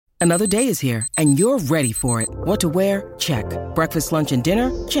Another day is here, and you're ready for it. What to wear? Check. Breakfast, lunch, and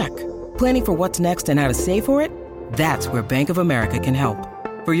dinner? Check. Planning for what's next and how to save for it? That's where Bank of America can help.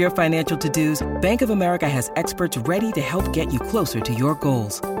 For your financial to-dos, Bank of America has experts ready to help get you closer to your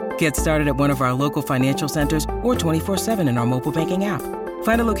goals. Get started at one of our local financial centers or 24/7 in our mobile banking app.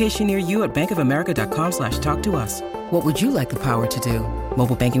 Find a location near you at bankofamerica.com/talktous. What would you like the power to do?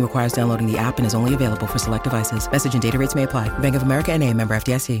 Mobile banking requires downloading the app and is only available for select devices. Message and data rates may apply. Bank of America N.A., member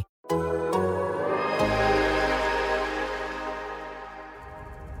FDIC.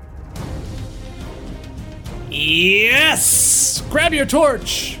 Yes! Grab your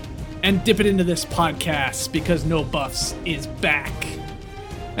torch and dip it into this podcast because No Buffs is back.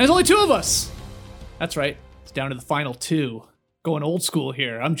 And there's only two of us. That's right. It's down to the final two. Going old school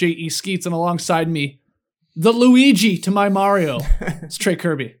here. I'm J.E. Skeets, and alongside me, the Luigi to my Mario. It's Trey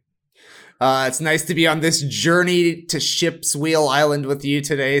Kirby. It's nice to be on this journey to Ship's Wheel Island with you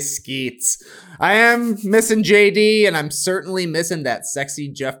today, Skeets. I am missing JD, and I'm certainly missing that sexy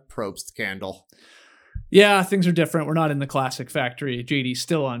Jeff Probst candle. Yeah, things are different. We're not in the classic factory. JD's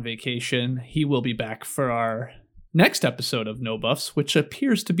still on vacation. He will be back for our next episode of No Buffs, which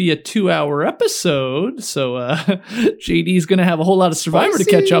appears to be a 2-hour episode. So JD's going to have a whole lot of Survivor to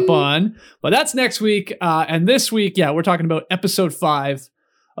catch up on. But that's next week. And this week, we're talking about episode 5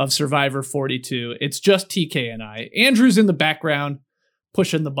 of Survivor 42. It's just TK and I. Andrew's in the background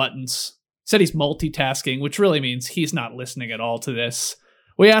pushing the buttons. Said he's multitasking, which really means he's not listening at all to this.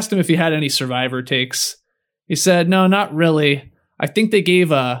 We asked him if he had any Survivor takes. He said, no, not really. I think they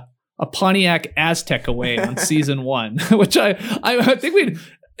gave a Pontiac Aztec away on season 1, which I think it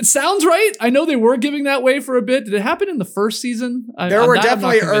sounds right. I know they were giving that away for a bit. Did it happen in the first season? There were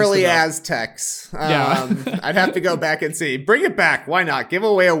definitely early Aztecs. I'd have to go back and see. Bring it back. Why not? Give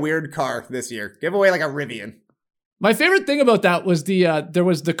away a weird car this year. Give away like a Rivian. My favorite thing about that was there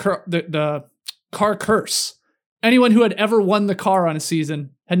was the car curse. Anyone who had ever won the car on a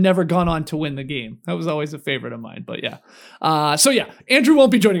season had never gone on to win the game. That was always a favorite of mine, but yeah. Andrew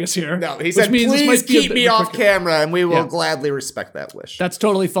won't be joining us here. No, he said, please keep me off camera, and we will gladly respect that wish. That's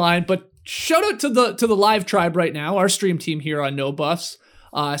totally fine, but shout out to the live tribe right now, our stream team here on No Buffs.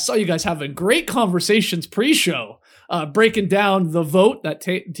 I saw you guys having great conversations pre-show, breaking down the vote that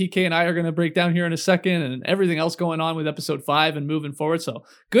TK and I are going to break down here in a second, and everything else going on with episode 5 and moving forward. So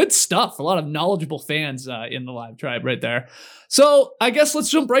good stuff. A lot of knowledgeable fans in the live tribe right there. So I guess let's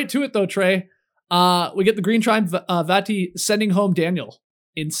jump right to it though, Trey. We get the Green Tribe Vati sending home Daniel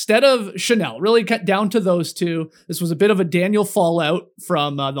instead of Chanel. Really cut down to those two. This was a bit of a Daniel fallout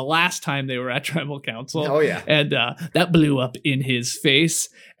from the last time they were at Tribal Council. Oh yeah. And that blew up in his face.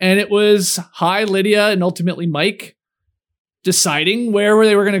 And it was Lydia and ultimately Mike deciding where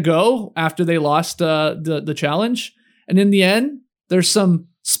they were going to go after they lost the challenge. And in the end, there's some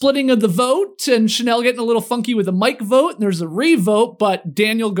splitting of the vote and Chanel getting a little funky with the Mike vote. And there's a re-vote, but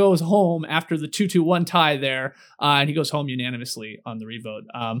Daniel goes home after the 2-2-1 tie there. And he goes home unanimously on the re-vote.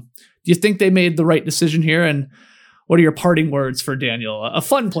 Do you think they made the right decision here? And what are your parting words for Daniel? A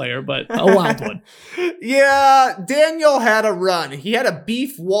fun player, but a wild one. Yeah, Daniel had a run. He had a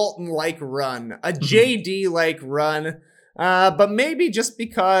Beef Walton-like run, a JD-like run. But maybe just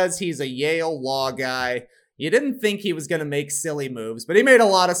because he's a Yale law guy, you didn't think he was going to make silly moves, but he made a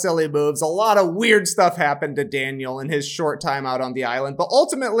lot of silly moves. A lot of weird stuff happened to Daniel in his short time out on the island. But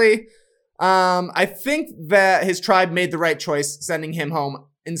ultimately, I think that his tribe made the right choice sending him home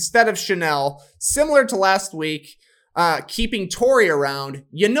instead of Chanel. Similar to last week, keeping Tori around.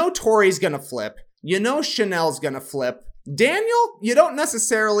 You know Tori's going to flip. You know Chanel's going to flip. Daniel, you don't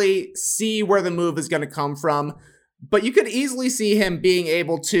necessarily see where the move is going to come from. But you could easily see him being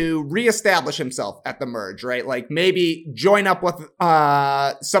able to reestablish himself at the merge, right? Like maybe join up with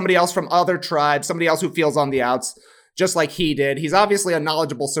somebody else from other tribes, somebody else who feels on the outs, just like he did. He's obviously a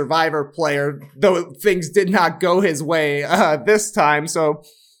knowledgeable Survivor player, though things did not go his way this time. So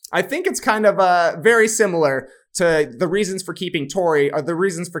I think it's kind of very similar to the reasons for keeping Tori are the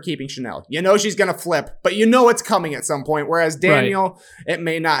reasons for keeping Chanel. You know she's going to flip, but you know it's coming at some point. Whereas Daniel, It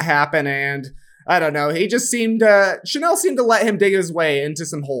may not happen. And I don't know. He just Chanel seemed to let him dig his way into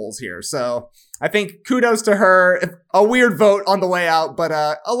some holes here. So I think kudos to her. A weird vote on the way out, but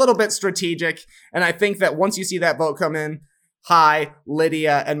a little bit strategic. And I think that once you see that vote come in,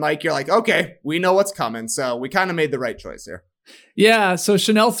 Lydia and Mike, you're like, okay, we know what's coming. So we kind of made the right choice here. Yeah, so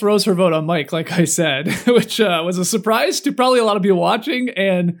Chanel throws her vote on Mike, like I said, which was a surprise to probably a lot of people watching,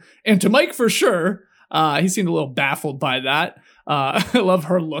 and to Mike for sure. He seemed a little baffled by that. I love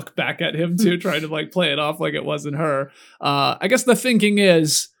her look back at him too, trying to like play it off like it wasn't her. I guess the thinking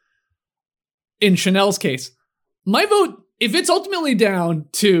is, in Chanel's case, my vote if it's ultimately down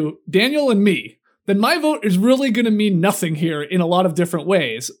to Daniel and me, then my vote is really going to mean nothing here in a lot of different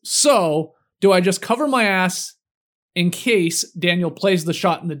ways. So do I just cover my ass in case Daniel plays the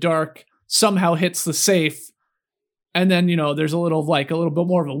shot in the dark, somehow hits the safe, and then, there's a little bit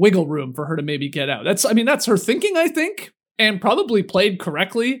more of a wiggle room for her to maybe get out. That's her thinking, I think, and probably played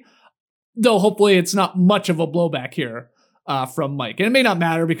correctly, though hopefully it's not much of a blowback here from Mike. And it may not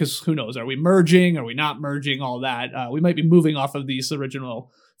matter because who knows? Are we merging? Are we not merging? All that. We might be moving off of these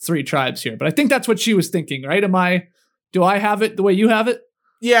original 3 tribes here. But I think that's what she was thinking, right? Do I have it the way you have it?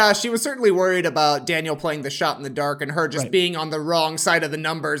 Yeah, she was certainly worried about Daniel playing the shot in the dark and her just being on the wrong side of the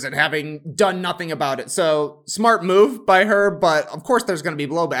numbers and having done nothing about it. So, smart move by her, but of course there's going to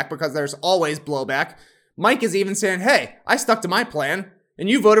be blowback because there's always blowback. Mike is even saying, hey, I stuck to my plan and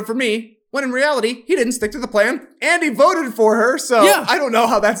you voted for me, when in reality, he didn't stick to the plan and he voted for her. So, yeah. I don't know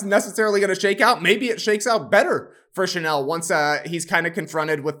how that's necessarily going to shake out. Maybe it shakes out better for Chanel once he's kind of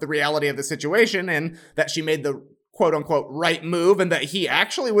confronted with the reality of the situation and that she made the quote-unquote right move and that he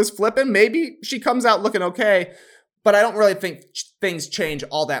actually was flipping. Maybe she comes out looking okay, but I don't really think things change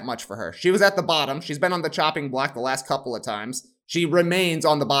all that much for her. She was at the bottom. She's been on the chopping block the last couple of times. She remains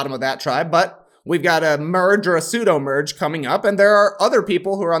on the bottom of that tribe, but we've got a merge or a pseudo-merge coming up, and there are other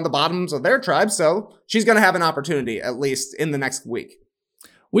people who are on the bottoms of their tribe, so she's going to have an opportunity, at least in the next week.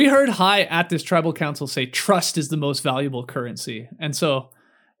 We heard Hai at this tribal council say trust is the most valuable currency. And so,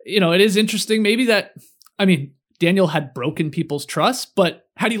 it is interesting maybe that, Daniel had broken people's trust, but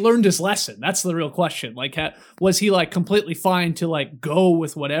had he learned his lesson? That's the real question. Was he completely fine to go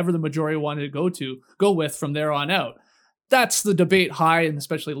with whatever the majority wanted to go with from there on out? That's the debate Hai and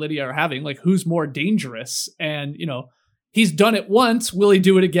especially Lydia are having, who's more dangerous? And, he's done it once. Will he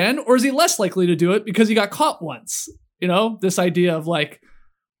do it again? Or is he less likely to do it because he got caught once? This idea of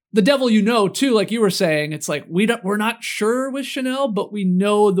the devil, too, like you were saying, it's we're not sure with Chanel, but we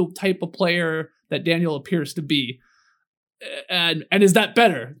know the type of player that Daniel appears to be. And is that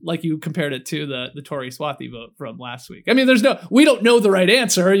better? Like you compared it to the Tori Swathi vote from last week. We don't know the right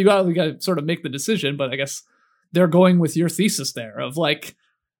answer. We got to sort of make the decision, but I guess they're going with your thesis there of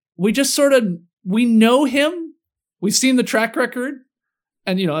we know him. We've seen the track record.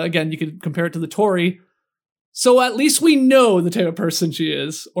 And, again, you could compare it to the Tori. So at least we know the type of person she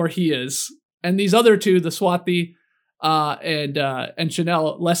is or he is. And these other two, the Swathi, and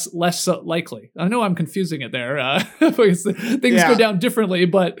Chanel less so likely. I know I'm confusing it there because things go down differently,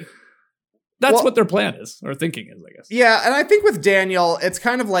 but that's what their plan is or thinking is, I guess. Yeah, and I think with Daniel, it's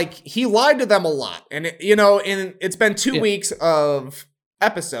kind of he lied to them a lot, and it's been 2 weeks of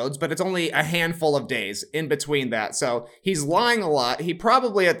episodes, but it's only a handful of days in between that. So he's lying a lot. He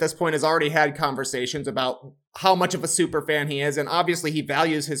probably at this point has already had conversations about how much of a super fan he is, and obviously he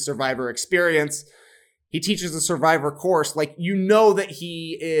values his Survivor experience. He teaches a Survivor course. That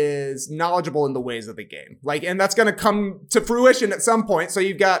he is knowledgeable in the ways of the game. And that's going to come to fruition at some point. So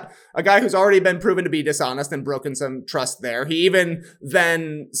you've got a guy who's already been proven to be dishonest and broken some trust there. He even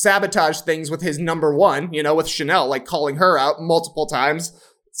then sabotaged things with his number one, with Chanel, calling her out multiple times.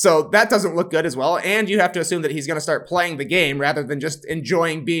 So that doesn't look good as well. And you have to assume that he's going to start playing the game rather than just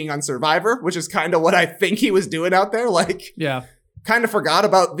enjoying being on Survivor, which is kind of what I think he was doing out there. Yeah. Kind of forgot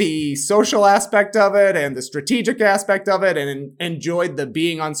about the social aspect of it and the strategic aspect of it and enjoyed the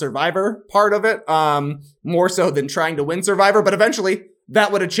being on Survivor part of it, more so than trying to win Survivor. But eventually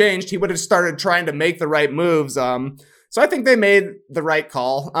that would have changed. He would have started trying to make the right moves. So I think they made the right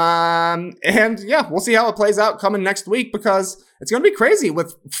call. And yeah, we'll see how it plays out coming next week because it's going to be crazy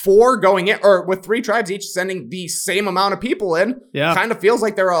with 4 going in or with 3 tribes each sending the same amount of people in. Yeah. Kind of feels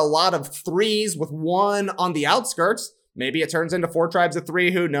like there are a lot of 3s with 1 on the outskirts. Maybe it turns into 4 tribes of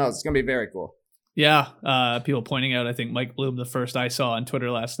 3. Who knows? It's going to be very cool. Yeah. People pointing out, I think Mike Bloom, the first I saw on Twitter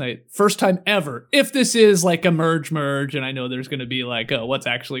last night, first time ever. If this is a merge, and I know there's going to be what's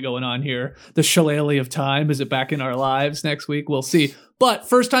actually going on here? The shillelagh of time. Is it back in our lives next week? We'll see. But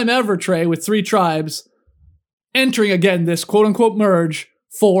first time ever, Trey, with 3 tribes entering again this quote unquote merge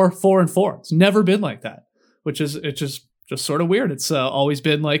 4, 4, and 4. It's never been like that, it's just sort of weird. It's always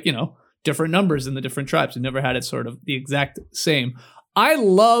been different numbers in the different tribes. We've never had it sort of the exact same. I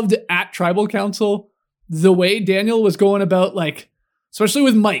loved at Tribal Council the way Daniel was going about, especially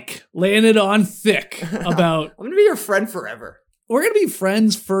with Mike, laying it on thick about... I'm going to be your friend forever. We're going to be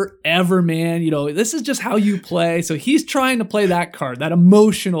friends forever, man. This is just how you play. So he's trying to play that card, that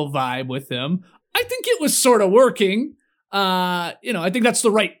emotional vibe with him. I think it was sort of working. I think that's the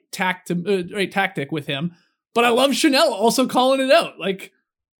right tactic with him. But I love Chanel also calling it out.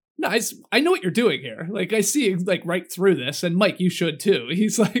 Nice. I know what you're doing here. I see right through this, and Mike, you should too.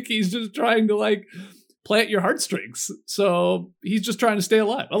 He's just trying to play at your heartstrings. So he's just trying to stay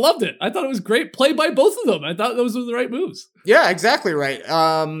alive. I loved it. I thought it was great play by both of them. I thought those were the right moves. Yeah, exactly right.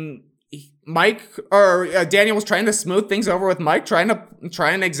 Daniel was trying to smooth things over with Mike,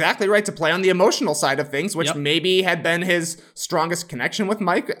 trying exactly right to play on the emotional side of things, which maybe had been his strongest connection with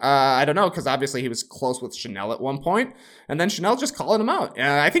Mike. I don't know, because obviously he was close with Chanel at one point, and then Chanel just calling him out.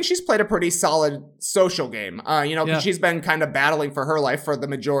 I think she's played a pretty solid social game, because she's been kind of battling for her life for the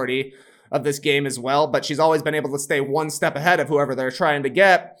majority of this game as well, but she's always been able to stay one step ahead of whoever they're trying to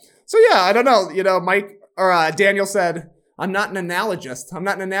get. So yeah, I don't know, Daniel said, I'm not an analogist. I'm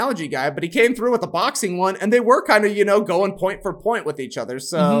not an analogy guy, but he came through with a boxing one, and they were kind of, going point for point with each other.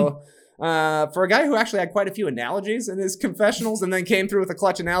 So for a guy who actually had quite a few analogies in his confessionals and then came through with a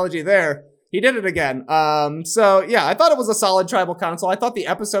clutch analogy there, he did it again. So yeah, I thought it was a solid Tribal Council. I thought the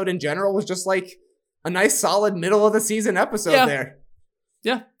episode in general was just like a nice, solid middle of the season episode there.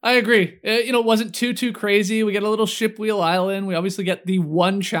 Yeah, I agree. It wasn't too crazy. We get a little Shipwheel Island. We obviously get the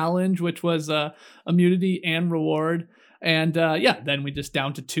one challenge, which was immunity and reward. And then we just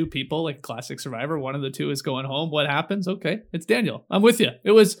down to two people, like classic Survivor. One of the two is going home. What happens? Okay, it's Daniel. I'm with you.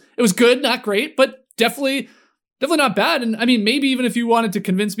 It was good, not great, but definitely not bad. And I mean, maybe even if you wanted to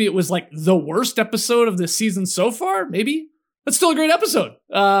convince me it was like the worst episode of the season so far, maybe that's still a great episode.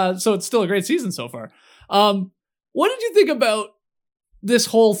 So it's still a great season so far. What did you think about this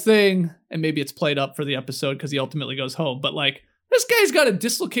whole thing? And maybe it's played up for the episode because he ultimately goes home. But like, this guy's got a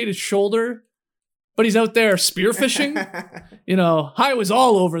dislocated shoulder, but he's out there spearfishing. Hai was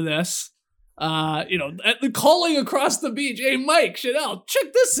all over this. Calling across the beach, hey, Mike, Chanel,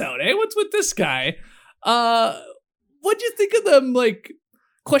 check this out, eh? What's with this guy? What'd you think of them, like,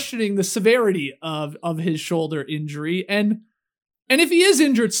 questioning the severity of his shoulder injury? And if he is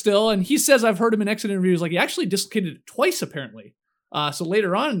injured still, and he says, I've heard him in exit interviews, like, he actually dislocated it twice, apparently. So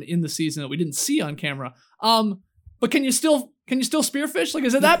later on in the season that we didn't see on camera. But can you still spearfish? Like,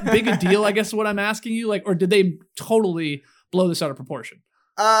 is it that big a deal, I guess is what I'm asking you? Like, or did they totally blow this out of proportion?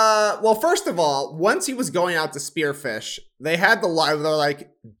 Well, first of all, once he was going out to spearfish, they had the line, they're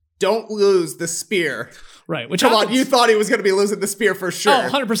like, don't lose the spear. Right. Which Come on, you thought he was going to be losing the spear for sure. Oh,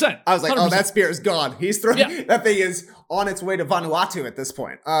 100%. I was like, 100%. that spear is gone. He's throwing, that thing is on its way to Vanuatu at this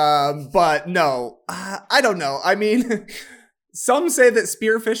point. But no, I don't know. I mean... Some say that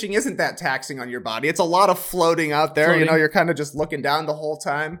spearfishing isn't that taxing on your body. It's a lot of floating out there. You're kind of just looking down the whole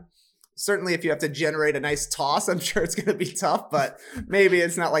time. Certainly, if you have to generate a nice toss, I'm sure it's going to be tough, but maybe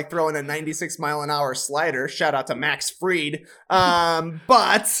it's not like throwing a 96-mile-an-hour slider. Shout out to Max Fried.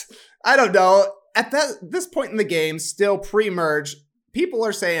 But I don't know. At this point in the game, still pre-merge, people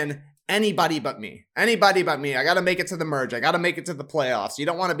are saying, anybody but me. Anybody but me. I got to make it to the merge. I got to make it to the playoffs. You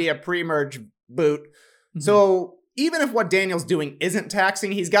don't want to be a pre-merge boot. Mm-hmm. So... even if what Daniel's doing isn't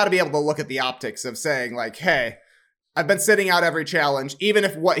taxing, he's got to be able to look at the optics of saying, like, hey, I've been sitting out every challenge, even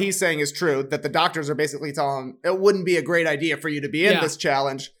if what he's saying is true, that the doctors are basically telling him it wouldn't be a great idea for you to be in this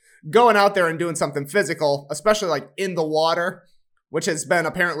challenge. Going out there and doing something physical, especially like in the water, which has been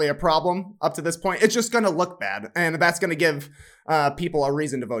apparently a problem up to this point, it's just going to look bad. And that's going to give people a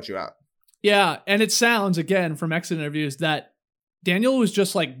reason to vote you out. Yeah. And it sounds, again, from exit interviews, that Daniel was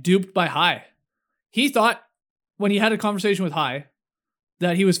just like duped by Hai. He thought, when he had a conversation with Hai,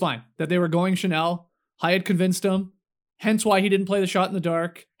 that he was fine, that they were going Chanel. Hai had convinced him, hence why he didn't play the shot in the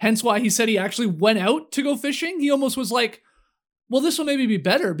dark, hence why he said he actually went out to go fishing. He almost was like, well, this will maybe be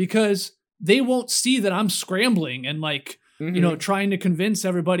better because they won't see that I'm scrambling and like, trying to convince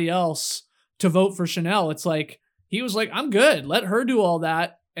everybody else to vote for Chanel. It's like, he was like, I'm good. Let her do all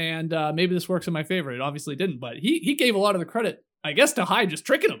that. And maybe this works in my favor. It obviously didn't, but he gave a lot of the credit, I guess, to Hai just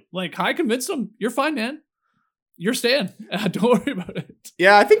tricking him. Like, Hai convinced him, you're fine, man. You're staying. Don't worry about it.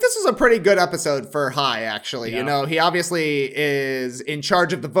 Yeah, I think this was a pretty good episode for Hai, actually. Yeah. He obviously is in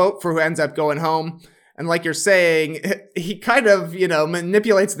charge of the vote for who ends up going home. And like you're saying, he kind of,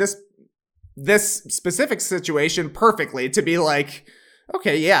 manipulates this specific situation perfectly to be like,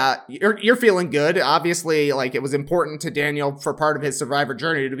 okay, yeah, you're feeling good. Obviously, like, it was important to Daniel for part of his Survivor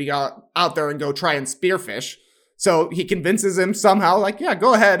journey to be out there and go try and spearfish. So he convinces him somehow, like, yeah,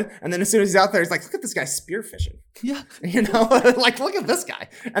 go ahead. And then as soon as he's out there, he's like, look at this guy spearfishing. Yeah. Like, look at this guy.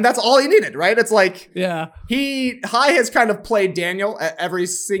 And that's all he needed, right? It's like, yeah, Hai has kind of played Daniel at every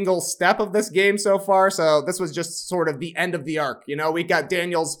single step of this game so far. So this was just sort of the end of the arc. We got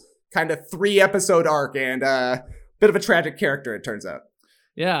Daniel's kind of 3-episode arc and a bit of a tragic character, it turns out.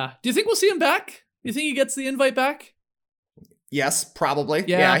 Yeah. Do you think we'll see him back? Do you think he gets the invite back? Yes, probably.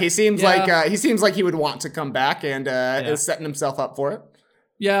 Yeah, he seems like he would want to come back and is setting himself up for it.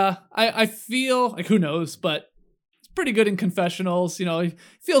 Yeah, I feel like, who knows, but pretty good in confessionals. You know, he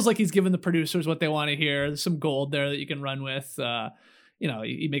feels like he's giving the producers what they want to hear. There's some gold there that you can run with. You know,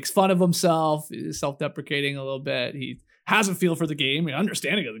 he makes fun of himself, he's self-deprecating a little bit. He has a feel for the game, an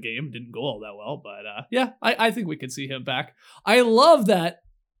understanding of the game. Didn't go all that well, but yeah, I think we could see him back. I love that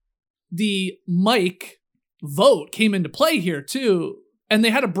the Mike vote came into play here too. And they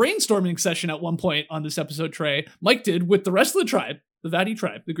had a brainstorming session at one point on this episode, Trey. Mike did with the rest of the tribe, the Vati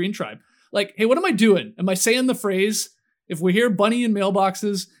tribe, the Green tribe. Like, hey, what am I doing? Am I saying the phrase, if we hear bunny in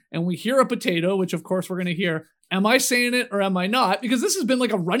mailboxes and we hear a potato, which of course we're going to hear, am I saying it or am I not? Because this has been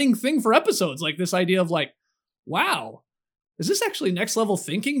like a running thing for episodes, like this idea of like, wow, is this actually next level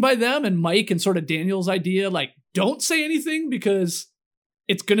thinking by them and Mike and sort of Daniel's idea? Like, don't say anything because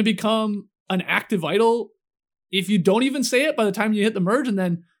it's going to become an active idol if you don't even say it by the time you hit the merge, and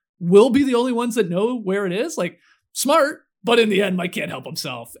then we'll be the only ones that know where it is. Like, smart, but in the end, Mike can't help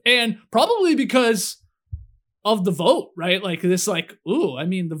himself. And probably because of the vote, right? Like this, like, ooh, I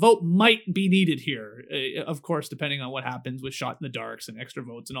mean, the vote might be needed here. Of course, depending on what happens with Shot in the Darks and extra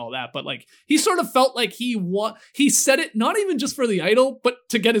votes and all that. But like, he sort of felt like he said it not even just for the idol, but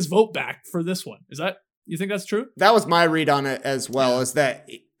to get his vote back for this one. You think that's true? That was my read on it as well, is that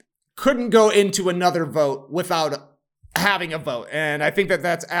couldn't go into another vote without having a vote. And I think that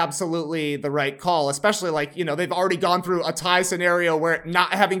that's absolutely the right call, especially like, you know, they've already gone through a tie scenario where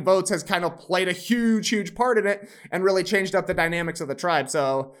not having votes has kind of played a huge part in it and really changed up the dynamics of the tribe.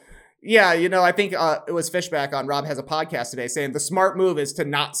 So yeah, you know, I think it was Fishback on Rob Has a Podcast today saying the smart move is to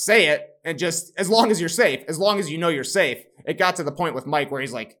not say it and just, as long as you're safe, as long as you know you're safe. It got to the point with Mike where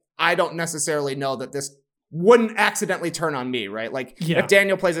he's like, I don't necessarily know that this wouldn't accidentally turn on me, right? Like if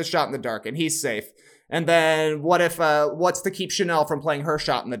Daniel plays a Shot in the Dark and he's safe, and then what if, what's to keep Chanel from playing her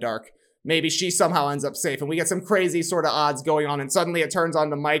Shot in the Dark? Maybe she somehow ends up safe and we get some crazy sort of odds going on and suddenly it turns on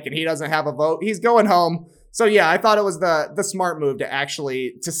to Mike and he doesn't have a vote. He's going home. So yeah, I thought it was the smart move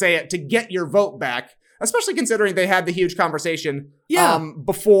to say it, to get your vote back, especially considering they had the huge conversation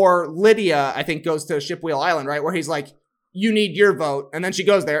before Lydia, I think, goes to Shipwheel Island, right? Where he's like, you need your vote. And then she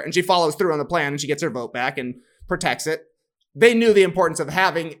goes there and she follows through on the plan and she gets her vote back and protects it. They knew the importance of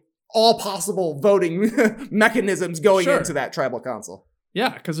having all possible voting mechanisms going into that tribal council.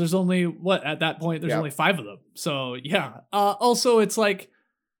 Yeah, because there's only, at that point, there's only 5 of them. So yeah. Also, it's like,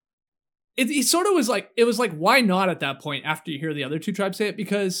 it sort of was like, it was like, why not at that point after you hear the other 2 tribes say it?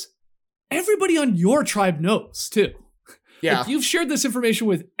 Because everybody on your tribe knows too. Yeah. Like, you've shared this information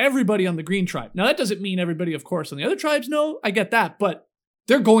with everybody on the Green tribe. Now, that doesn't mean everybody, of course, on the other tribes know. I get that, but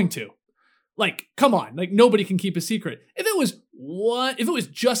they're going to. Like, come on. Like, nobody can keep a secret. If it was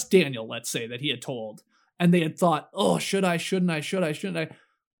just Daniel, let's say, that he had told, and they had thought, oh, should I?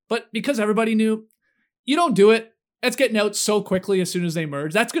 But because everybody knew, you don't do it. That's getting out so quickly as soon as they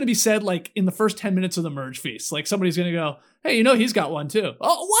merge. That's going to be said, like, in the first 10 minutes of the merge feast. Like, somebody's going to go, hey, you know, he's got one too.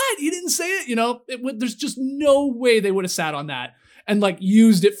 Oh, what? You didn't say it? You know, there's just no way they would have sat on that and, like,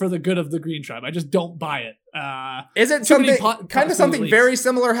 used it for the good of the Green tribe. I just don't buy it. Is it something, something very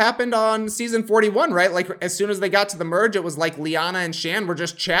similar happened on season 41, right? Like, as soon as they got to the merge, it was like Liana and Shan were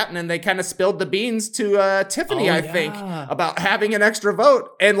just chatting and they kind of spilled the beans to Tiffany, I think, about having an extra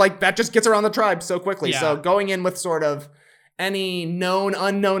vote. And, like, that just gets around the tribe so quickly. Yeah. So going in with sort of any known,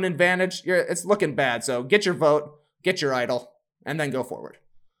 unknown advantage, it's looking bad. So get your vote, get your idol, and then go forward.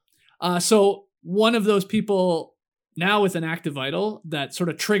 So one of those people now with an active idol that sort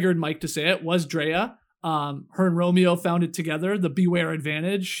of triggered Mike to say it was Drea. Her and Romeo found it together, the beware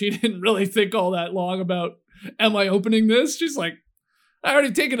advantage. She didn't really think all that long about, am I opening this? She's like, I've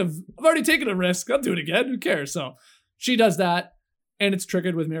already taken a risk. I'll do it again. Who cares? So she does that, and it's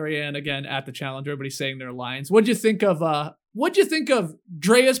triggered with Marianne again at the challenge. Everybody's saying their lines. What'd you think of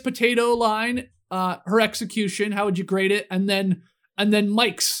Drea's potato line? Her execution. How would you grade it? And then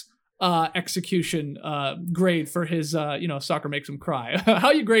Mike's execution grade for his soccer makes him cry.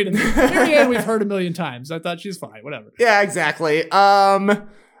 How you grading Marianne? We've heard a million times. I thought she's fine. Whatever. Yeah, exactly.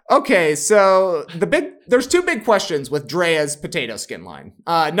 Okay, so there's 2 big questions with Drea's potato skin line.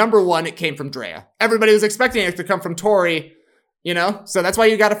 Number 1, it came from Drea. Everybody was expecting it to come from Tori, you know, so that's why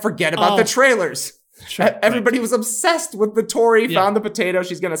you got to forget about the trailers. Sure, everybody was obsessed with the Tori found the potato.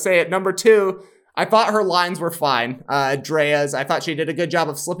 She's gonna say it. Number 2, I thought her lines were fine. Drea's, I thought she did a good job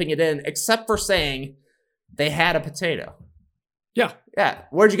of slipping it in, except for saying they had a potato. Yeah. Yeah.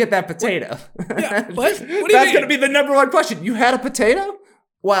 Where'd you get that potato? Yeah. What do you That's mean? going to be the number 1 question. You had a potato?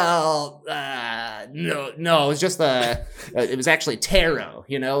 Well, no, it was just it was actually taro,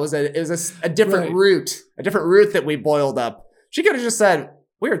 you know, it was a different root that we boiled up. She could have just said,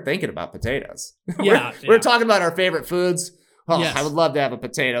 we were thinking about potatoes. Yeah. We're talking about our favorite foods. Oh, Yes. I would love to have a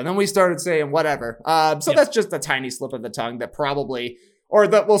potato. And then we started saying whatever. So Yeah. that's just a tiny slip of the tongue that probably, or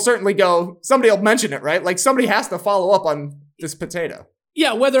that will certainly go, somebody will mention it, right? Like somebody has to follow up on this potato.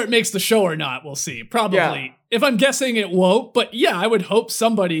 Yeah, whether it makes the show or not, we'll see. Probably. Yeah. If I'm guessing, it won't. But yeah, I would hope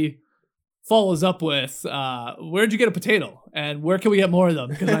somebody follows up with, where'd you get a potato? And where can we get more of them?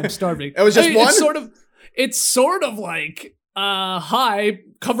 Because I'm starving. It was just one? It's sort of like Hai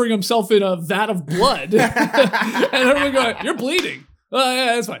covering himself in a vat of blood. And everyone going, you're bleeding.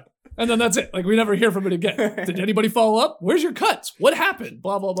 Yeah, that's fine. And then that's it. Like, we never hear from it again. Did anybody follow up? Where's your cuts? What happened?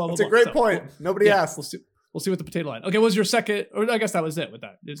 Blah, blah, blah, That's blah. a great So, point. Nobody asked. We'll see what the potato line. Okay, what was your second? Or I guess that was it with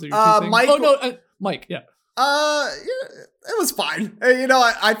that. Is there your two things? Mike- Oh, no, Mike, yeah. It was fine. You know,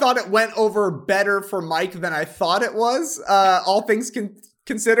 I thought it went over better for Mike than I thought it was. All things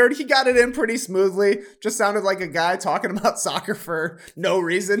considered, he got it in pretty smoothly. Just sounded like a guy talking about soccer for no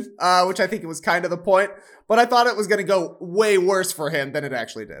reason, which I think was kind of the point. But I thought it was going to go way worse for him than it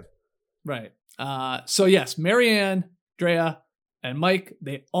actually did. Right. So yes, Marianne, Drea, and Mike,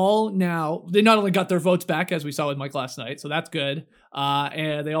 they not only got their votes back, as we saw with Mike last night, so that's good,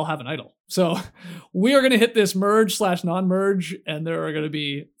 and they all have an idol. So we are going to hit this merge/non-merge, and there are going to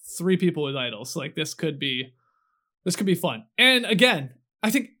be 3 people with idols. Like, this could be fun. And again, I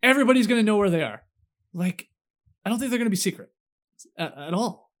think everybody's going to know where they are. Like, I don't think they're going to be secret at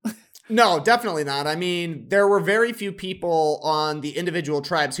all. No, definitely not. I mean, there were very few people on the individual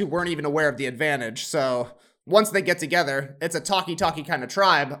tribes who weren't even aware of the advantage. So once they get together, it's a talkie kind of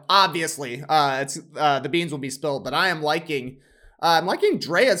tribe. Obviously, it's the beans will be spilled. But I'm liking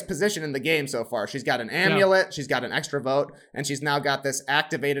Drea's position in the game so far. She's got an amulet, she's got an extra vote, and she's now got this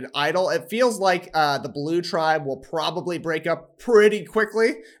activated idol. It feels like the blue tribe will probably break up pretty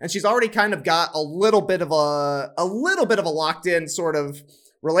quickly, and she's already kind of got a little bit of a locked in sort of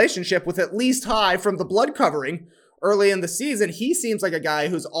relationship with at least Hai from the blood covering early in the season. He seems like a guy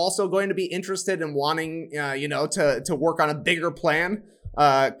who's also going to be interested in wanting, to work on a bigger plan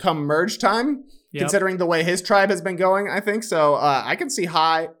come merge time, considering the way his tribe has been going, I think. So I can see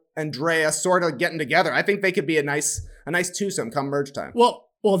Hai and Drea sort of getting together. I think they could be a nice twosome come merge time.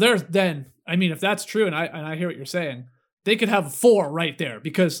 Well, there's then, I mean, if that's true, and I hear what you're saying, they could have 4 right there,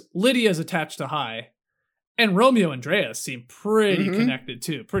 because Lydia's attached to Hai. And Romeo and Drea seem pretty connected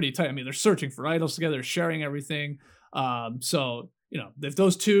too, pretty tight. I mean, they're searching for idols together, sharing everything. So, if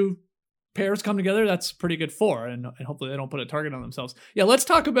those 2 pairs come together, that's pretty good 4. And hopefully they don't put a target on themselves. Yeah, let's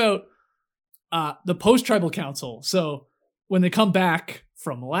talk about the post-tribal council. So when they come back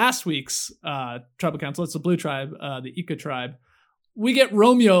from last week's tribal council, it's the blue tribe, the Ika tribe, we get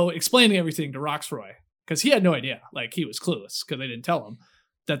Romeo explaining everything to Roxroy, because he had no idea. Like, he was clueless because they didn't tell him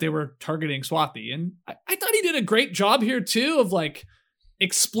that they were targeting Swathi. And I thought he did a great job here too of like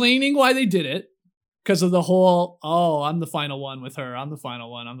explaining why they did it, because of the whole, I'm the final one with her. I'm the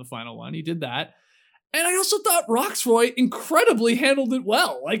final one. He did that. And I also thought Roxroy incredibly handled it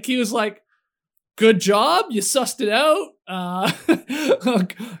well. Like, he was like, good job. You sussed it out.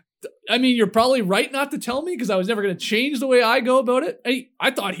 I mean, you're probably right not to tell me, because I was never going to change the way I go about it. I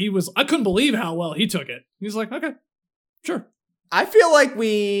thought I couldn't believe how well he took it. He's like, okay, sure. I feel like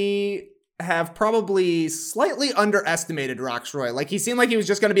we have probably slightly underestimated Roxroy. Like, he seemed like he was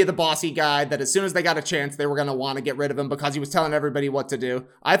just going to be the bossy guy that as soon as they got a chance, they were going to want to get rid of him because he was telling everybody what to do.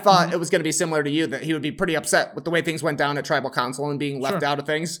 I thought it was going to be similar to you, that he would be pretty upset with the way things went down at Tribal Council and being left out of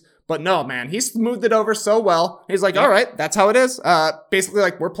things. But no, man, he smoothed it over so well. He's like, all right, that's how it is. Basically,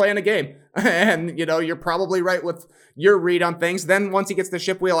 like, we're playing a game. And, you're probably right with your read on things. Then once he gets to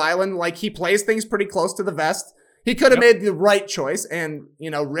Shipwheel Island, like, he plays things pretty close to the vest. He could have made the right choice and,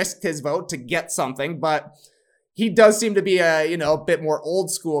 risked his vote to get something, but he does seem to be a bit more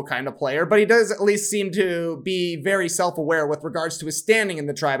old school kind of player, but he does at least seem to be very self-aware with regards to his standing in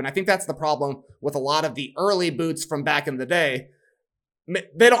the tribe. And I think that's the problem with a lot of the early boots from back in the day.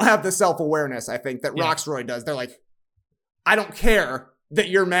 They don't have the self-awareness, I think, that Roxroy does. They're like, I don't care that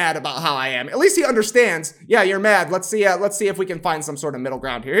you're mad about how I am. At least he understands, yeah, you're mad. Let's see if we can find some sort of middle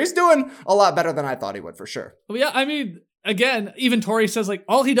ground here. He's doing a lot better than I thought he would, for sure. Well, yeah, I mean, again, even Tori says, like,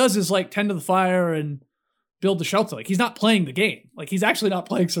 all he does is, like, tend to the fire and build the shelter. Like, he's not playing the game. Like, he's actually not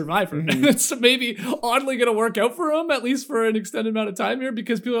playing Survivor. And it's maybe oddly going to work out for him, at least for an extended amount of time here,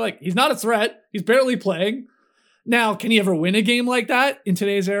 because people are like, he's not a threat. He's barely playing. Now, can he ever win a game like that in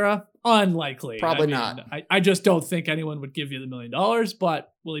today's era? Unlikely. Probably not. I just don't think anyone would give you the $1 million,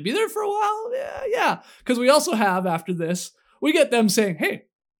 but will he be there for a while? Yeah. Because we also have, after this, we get them saying, hey,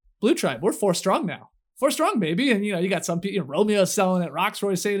 Blue Tribe, we're 4 strong now. 4 strong, baby. And, you got some people, Romeo selling it,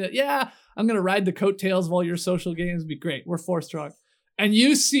 Roxroy saying it. Yeah, I'm going to ride the coattails of all your social games. It'd be great. We're 4 strong. And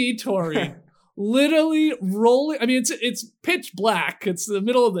you see Tori literally rolling. I mean, it's pitch black. It's the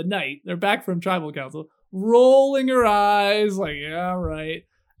middle of the night. They're back from tribal council, rolling her eyes like, yeah, right.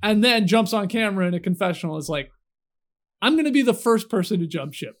 And then jumps on camera in a confessional is like, I'm going to be the first person to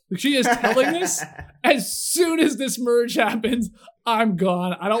jump ship. Like, she is telling us as soon as this merge happens, I'm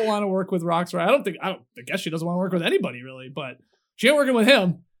gone. I don't want to work with Rocksroy. I guess she doesn't want to work with anybody really, but she ain't working with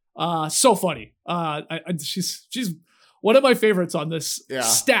him. So funny. She's one of my favorites on this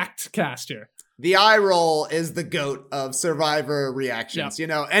stacked cast here. The eye roll is the GOAT of Survivor reactions. You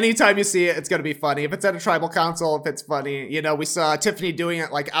know, anytime you see it, it's going to be funny. If it's at a tribal council, if it's funny. You know, we saw Tiffany doing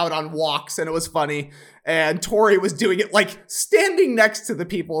it like out on walks and it was funny. And Tori was doing it like standing next to the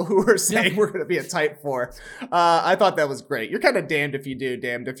people who were saying we're going to be a type 4. I thought that was great. You're kind of damned if you do,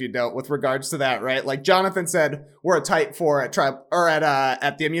 damned if you don't with regards to that, right? Like Jonathan said, we're a type 4 at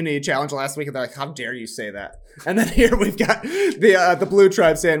at the immunity challenge last week. And they're like, how dare you say that? And then here we've got the blue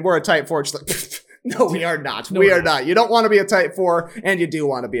tribe saying we're a type 4. She's like, no, we are not. We are not. You don't want to be a type 4 and you do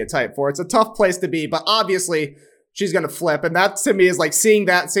want to be a type 4. It's a tough place to be, but obviously she's going to flip. And that to me is like seeing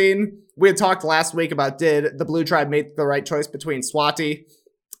that scene. We had talked last week about did the blue tribe make the right choice between Swati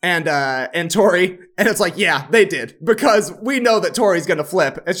and Tori. And it's like, yeah, they did, because we know that Tori's going to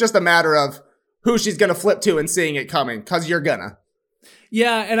flip. It's just a matter of who she's going to flip to and seeing it coming, because you're gonna.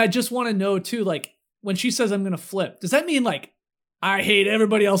 Yeah. And I just want to know too, like when she says I'm going to flip, does that mean like, I hate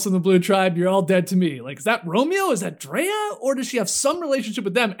everybody else in the blue tribe, you're all dead to me? Like, is that Romeo? Is that Drea? Or does she have some relationship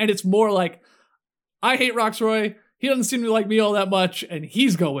with them? And it's more like, I hate Rocksroy. He doesn't seem to like me all that much, and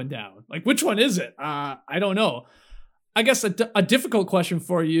he's going down. Like, which one is it? I don't know. I guess a difficult question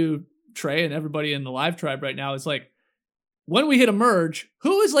for you, Trey, and everybody in the live tribe right now is like, when we hit a merge,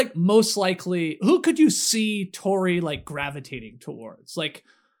 who is like most likely, who could you see Tori like gravitating towards? Like,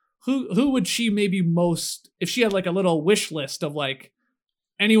 who would she maybe most, if she had like a little wish list of like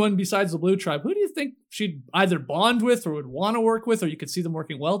anyone besides the blue tribe, who do you think she'd either bond with or would want to work with, or you could see them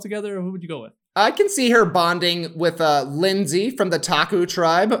working well together? Or who would you go with? I can see her bonding with Lindsay from the Taku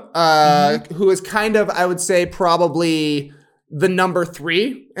tribe, who is kind of, I would say, probably the number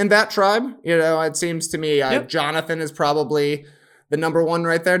 3 in that tribe. You know, it seems to me Jonathan is probably the number 1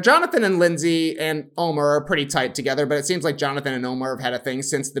 right there. Jonathan and Lindsay and Omar are pretty tight together, but it seems like Jonathan and Omar have had a thing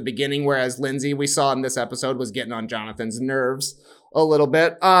since the beginning, whereas Lindsay, we saw in this episode, was getting on Jonathan's nerves a little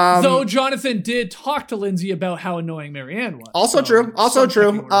bit. Though Jonathan did talk to Lindsay about how annoying Marianne was. Also true.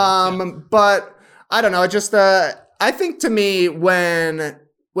 But I don't know. It just, I think to me, when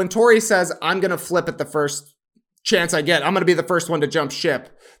Tori says, I'm going to flip at the first chance I get, I'm going to be the first one to jump ship,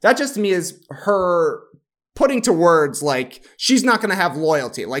 that just to me is her putting to words like she's not going to have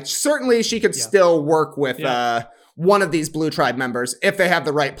loyalty. Like certainly she could still work with one of these blue tribe members if they have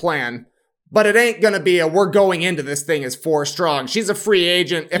the right plan. But it ain't going to be we're going into this thing as 4 strong. She's a free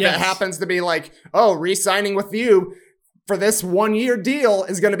agent. If it happens to be like, oh, re-signing with you for this 1-year deal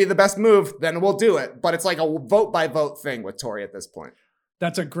is going to be the best move, then we'll do it. But it's like a vote by vote thing with Tori at this point.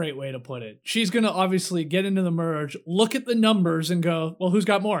 That's a great way to put it. She's going to obviously get into the merge, look at the numbers and go, well, who's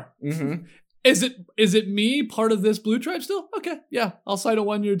got more? Mm-hmm. Is it me part of this blue tribe still? Okay. Yeah. I'll sign a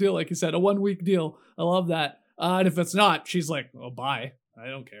 1-year deal. Like you said, a 1-week deal. I love that. And if it's not, she's like, oh, bye. I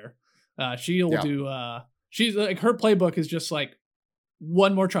don't care. She'll do, she's like, her playbook is just like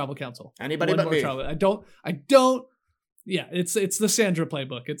one more tribal council. Anybody but me. I don't. Yeah. It's the Sandra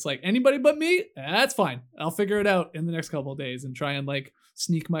playbook. It's like anybody but me. That's fine. I'll figure it out in the next couple of days and try and like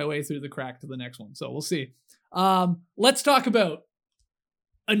sneak my way through the crack to the next one. So we'll see. Let's talk about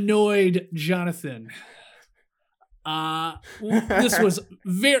annoyed Jonathan. This was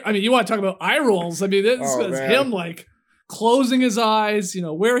very, I mean, you want to talk about eye rolls. I mean, this was him like closing his eyes, you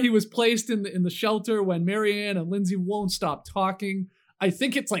know, where he was placed in the shelter when Marianne and Lindsay won't stop talking. I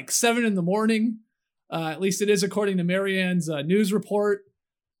think it's like 7 a.m. At least it is according to Marianne's news report.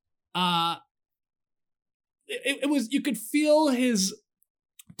 It was, you could feel his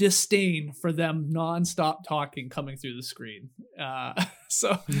disdain for them nonstop talking coming through the screen. And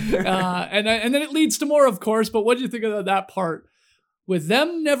then it leads to more, of course, but what do you think of that part with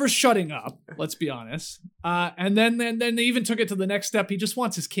them never shutting up? Let's be honest. And then they even took it to the next step. He just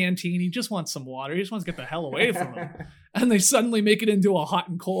wants his canteen. He just wants some water. He just wants to get the hell away from him. And they suddenly make it into a hot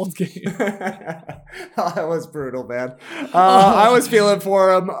and cold game. That was brutal, man. I was feeling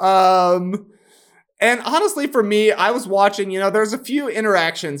for him. And honestly, for me, I was watching, you know, there's a few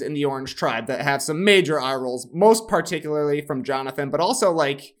interactions in the Orange Tribe that have some major eye rolls, most particularly from Jonathan, but also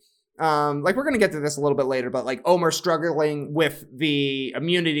like we're going to get to this a little bit later, but like Omar struggling with the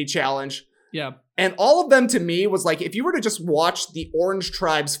immunity challenge. Yeah. And all of them to me was like, if you were to just watch the Orange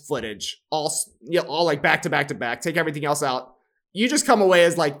Tribe's footage, all like back to back to back, take everything else out, you just come away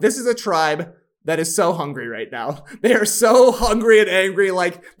as like, this is a tribe that is so hungry right now. They are so hungry and angry.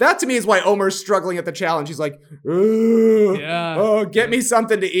 Like, that to me is why Omer's struggling at the challenge. He's like, oh, get me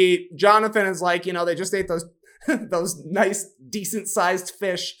something to eat. Jonathan is like, they just ate those nice, decent-sized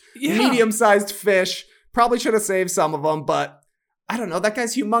fish, medium-sized fish. Probably should have saved some of them, but I don't know. That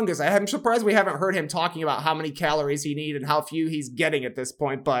guy's humongous. I'm surprised we haven't heard him talking about how many calories he needs and how few he's getting at this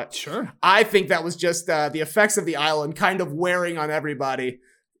point, but sure. I think that was just the effects of the island kind of wearing on everybody.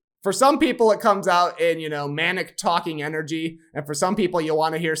 For some people, it comes out in, manic talking energy. And for some people, you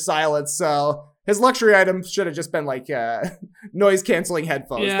want to hear silence. So his luxury item should have just been like noise canceling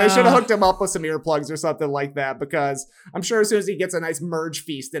headphones. Yeah. They should have hooked him up with some earplugs or something like that, because I'm sure as soon as he gets a nice merge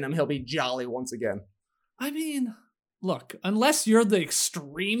feast in him, he'll be jolly once again. I mean, look, unless you're the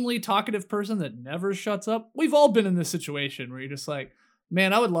extremely talkative person that never shuts up, we've all been in this situation where you're just like,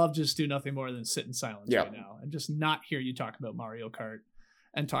 man, I would love to just do nothing more than sit in silence right now and just not hear you talk about Mario Kart.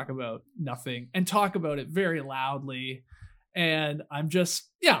 And talk about nothing and talk about it very loudly. And I'm just,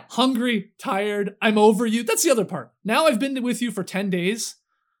 hungry, tired. I'm over you. That's the other part. Now I've been with you for 10 days.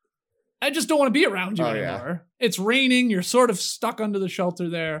 I just don't want to be around you anymore. Yeah. It's raining. You're sort of stuck under the shelter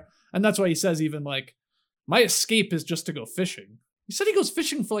there. And that's why he says even like, my escape is just to go fishing. He said he goes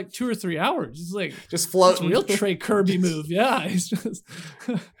fishing for like 2 or 3 hours. He's like, just floating. Real Trey Kirby move. Yeah. He's just.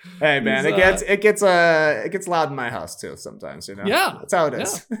 Hey man, it gets loud in my house too sometimes. Yeah, that's how it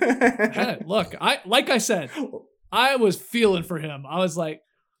is. Yeah. Hey, look, I said, I was feeling for him. I was like,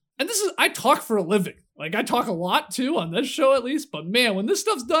 and I talk for a living. Like I talk a lot too on this show at least. But man, when this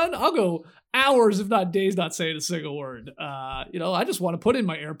stuff's done, I'll go hours, if not days, not saying a single word. I just want to put in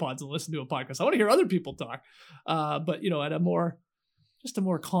my AirPods and listen to a podcast. I want to hear other people talk. But at a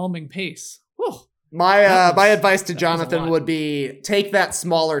more calming pace. Whew. My advice to Jonathan would be take that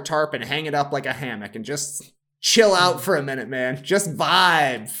smaller tarp and hang it up like a hammock and just chill out for a minute, man. Just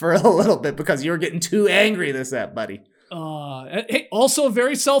vibe for a little bit because you were getting too angry this set, buddy. Hey, also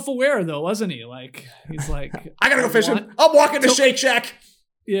very self-aware though, wasn't he? Like he's like, I gotta go fishing. I'm walking to Shake Shack.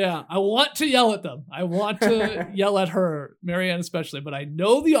 Yeah, I want to yell at them. I want to yell at her, Marianne especially, but I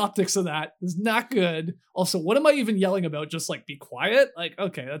know the optics of that is not good. Also, what am I even yelling about? Just like be quiet? Like,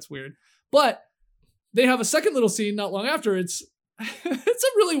 okay, that's weird. But they have a second little scene not long after. It's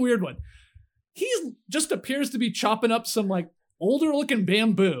a really weird one. He just appears to be chopping up some like older looking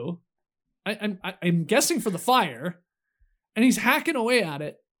bamboo. I'm guessing for the fire, and he's hacking away at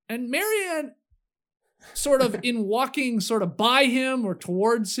it. And Marianne, sort of in walking sort of by him or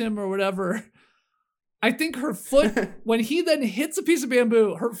towards him or whatever, I think her foot, when he then hits a piece of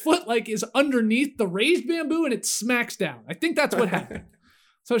bamboo, her foot like is underneath the raised bamboo and it smacks down. I think that's what happened.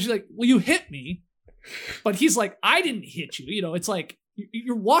 So she's like, well, you hit me. But he's like, I didn't hit you. It's like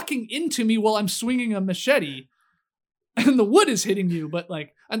you're walking into me while I'm swinging a machete and the wood is hitting you. But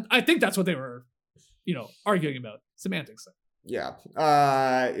like, and I think that's what they were, arguing about. Semantics. Yeah.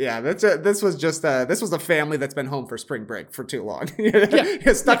 This was a family that's been home for spring break for too long.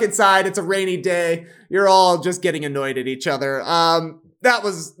 You're stuck inside. It's a rainy day. You're all just getting annoyed at each other. That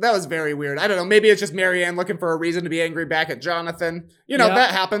was very weird. I don't know. Maybe it's just Marianne looking for a reason to be angry back at Jonathan. That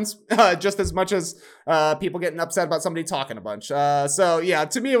happens just as much as people getting upset about somebody talking a bunch.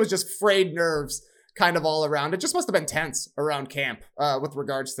 To me, it was just frayed nerves kind of all around. It just must have been tense around camp with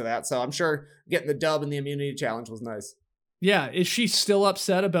regards to that. So I'm sure getting the dub in the immunity challenge was nice. Yeah, is she still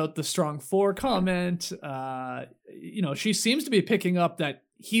upset about the strong 4 comment? She seems to be picking up that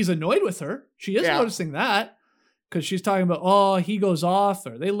he's annoyed with her. She is noticing that because she's talking about, oh, he goes off.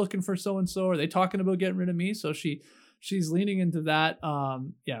 Are they looking for so-and-so? Are they talking about getting rid of me? So she's leaning into that.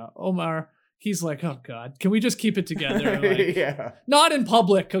 Omar, he's like, oh, God, can we just keep it together? Like, not in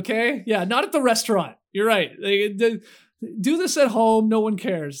public, okay? Yeah, not at the restaurant. You're right. Do this at home. No one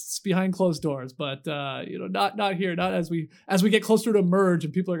cares. It's behind closed doors, but not here. Not as we get closer to merge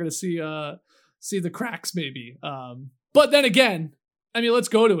and people are going to see the cracks maybe. But then again, I mean, let's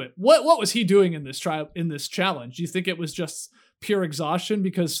go to it. What was he doing in this challenge? Do you think it was just pure exhaustion?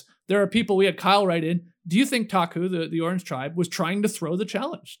 Because there are people, we had Kyle write in. Do you think Taku, the Orange Tribe, was trying to throw the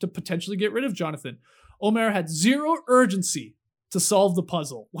challenge to potentially get rid of Jonathan? Omer had zero urgency to solve the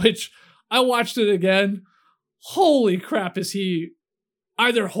puzzle, which I watched it again. Holy crap, is he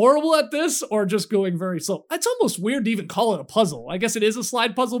either horrible at this or just going very slow? It's almost weird to even call it a puzzle. I guess it is a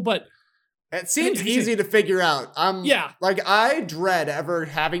slide puzzle, but it seems easy to figure out. I dread ever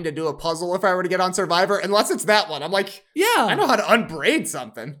having to do a puzzle if I were to get on Survivor, unless it's that one. I'm like, I know how to unbraid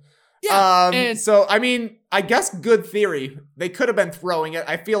something. Yeah. So, I mean, I guess good theory. They could have been throwing it.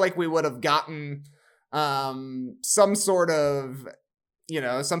 I feel like we would have gotten some sort of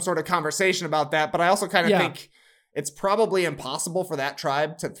conversation about that. But I also kind of think it's probably impossible for that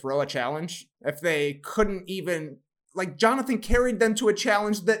tribe to throw a challenge if they couldn't even, like, Jonathan carried them to a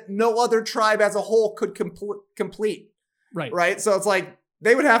challenge that no other tribe as a whole could complete. Right. So it's like,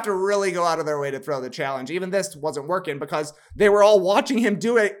 they would have to really go out of their way to throw the challenge. Even this wasn't working because they were all watching him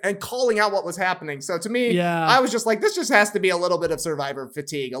do it and calling out what was happening. So to me, I was just like, this just has to be a little bit of survivor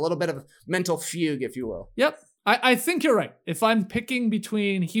fatigue, a little bit of mental fugue, if you will. Yep. I think you're right. If I'm picking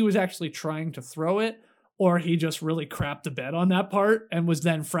between he was actually trying to throw it or he just really crapped the bed on that part and was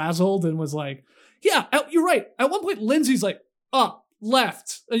then frazzled and was like, yeah, you're right. At one point, Lindsay's like, up,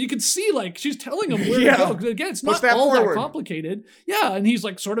 left. And you can see, like, she's telling him where to go. Again, it's not all that complicated. Yeah, and he's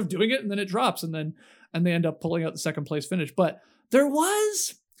like sort of doing it and then it drops and they end up pulling out the second place finish. But there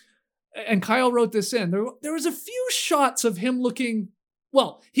was, and Kyle wrote this in, there was a few shots of him looking,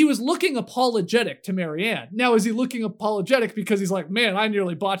 well, he was looking apologetic to Marianne. Now, is he looking apologetic because he's like, man, I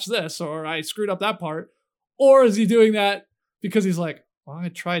nearly botched this, or I screwed up that part? Or is he doing that because he's like, well, I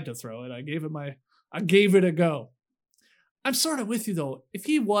tried to throw it. I gave it a go. I'm sort of with you though. If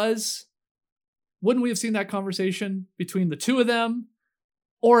he was, wouldn't we have seen that conversation between the two of them?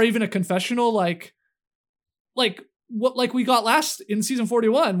 Or even a confessional like what we got last in season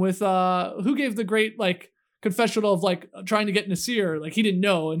 41 with who gave the great like confessional of like trying to get Nasir, like he didn't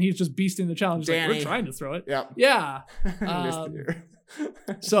know and he's just beasting the challenge. Danny. Like, we're trying to throw it. Yeah.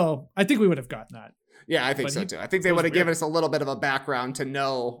 So I think we would have gotten that. Yeah, I think so too. I think they would have given us a little bit of a background to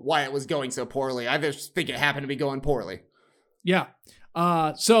know why it was going so poorly. I just think it happened to be going poorly. Yeah.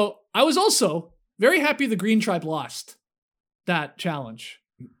 So I was also very happy the Green Tribe lost that challenge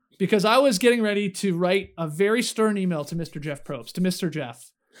because I was getting ready to write a very stern email to Mr. Jeff Probst, to Mr.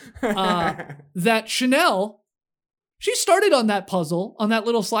 Jeff, that Chanel, she started on that puzzle, on that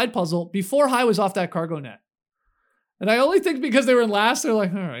little slide puzzle before Hai was off that cargo net. And I only think because they were in last, they're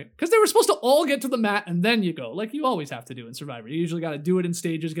like, all right. Because they were supposed to all get to the mat and then you go. Like you always have to do in Survivor. You usually got to do it in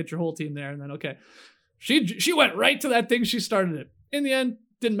stages, get your whole team there, and then, okay. She went right to that thing. She started it. In the end,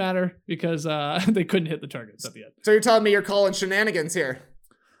 didn't matter because they couldn't hit the targets at the end. So you're telling me you're calling shenanigans here?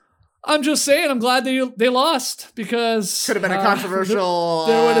 I'm just saying I'm glad they lost because... Could have been a controversial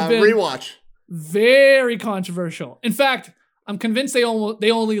there would have been rewatch. Very controversial. In fact, I'm convinced they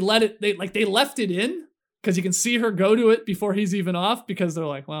only let it... They left it in because you can see her go to it before he's even off because they're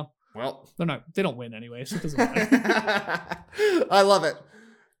like, well, they don't win anyway, so it doesn't matter. I love it.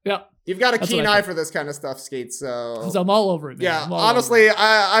 Yeah. You've got a keen eye for this kind of stuff, Skeet, so... Because I'm all over it, man. Yeah, honestly,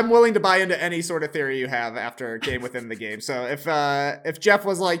 I'm willing to buy into any sort of theory you have after Game Within the Game. So if Jeff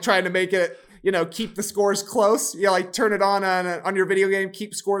was, like, trying to make it, keep the scores close, like, turn it on your video game,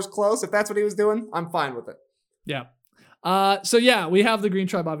 keep scores close, if that's what he was doing, I'm fine with it. Yeah. So yeah, we have the Green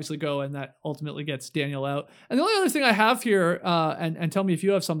Tribe obviously go, and that ultimately gets Daniel out. And the only other thing I have here, and tell me if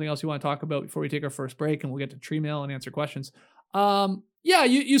you have something else you want to talk about before we take our first break, and we'll get to Tree Mail and answer questions. Yeah,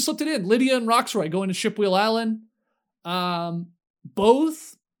 you slipped it in. Lydia and Roxroy going to Shipwheel Island.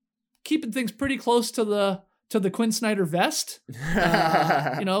 Both keeping things pretty close to the Quinn Snyder vest. With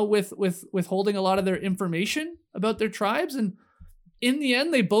holding a lot of their information about their tribes, and in the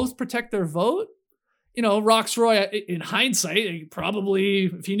end, they both protect their vote. Roxroy, in hindsight, probably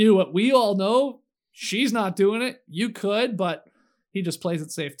if he knew what we all know, she's not doing it. You could, but he just plays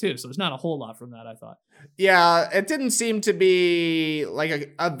it safe too. So there's not a whole lot from that, I thought. Yeah, it didn't seem to be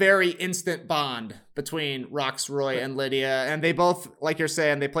like a very instant bond between Roxroy and Lydia. And they both, like you're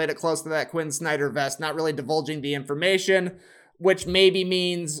saying, they played it close to that Quinn Snyder vest, not really divulging the information, which maybe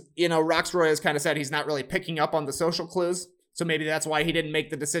means, Roxroy has kind of said he's not really picking up on the social clues. So maybe that's why he didn't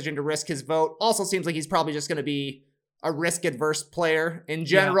make the decision to risk his vote. Also seems like he's probably just going to be a risk-adverse player in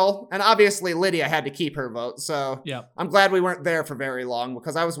general. Yeah. And obviously Lydia had to keep her vote. So yeah. I'm glad we weren't there for very long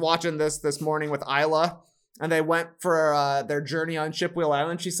because I was watching this morning with Isla and they went for their journey on Shipwheel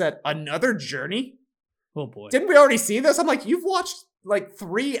Island. She said, another journey? Oh boy. Didn't we already see this? I'm like, you've watched like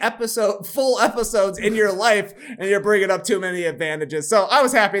 3 full episodes in your life and you're bringing up too many advantages. So I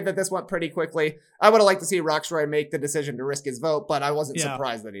was happy that this went pretty quickly. I would have liked to see Roxroy make the decision to risk his vote, but I wasn't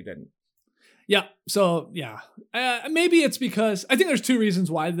surprised that he didn't. Yeah. So yeah, maybe it's because I think there's 2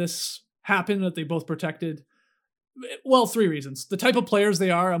 reasons why this happened that they both protected. Well, 3 reasons. The type of players they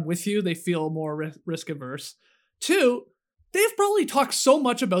are, I'm with you. They feel more risk averse. 2, they've probably talked so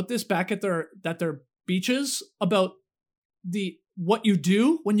much about this back at their beaches about what you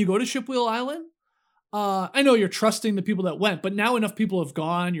do when you go to Shipwheel Island. I know you're trusting the people that went, but now enough people have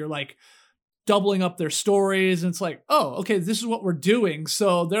gone. You're like doubling up their stories. And it's like, oh, okay, this is what we're doing.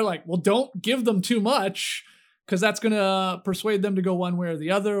 So they're like, well, don't give them too much because that's going to persuade them to go one way or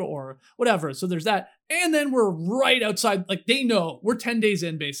the other or whatever. So there's that. And then we're right outside. Like they know we're 10 days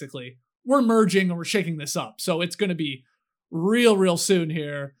in basically. we're merging and we're shaking this up. So it's going to be real soon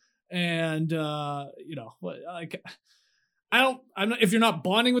here. And, like, if you're not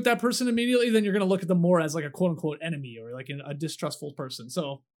bonding with that person immediately, then you're going to look at them more as like a quote unquote enemy or like a distrustful person.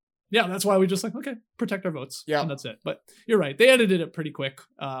 So yeah, that's why we just like, okay, protect our votes. Yeah. And that's it. But you're right. They edited it pretty quick.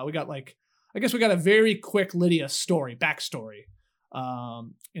 We got a very quick Lydia backstory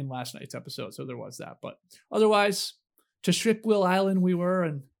in last night's episode. So there was that, but otherwise to Shipwheel Island we were,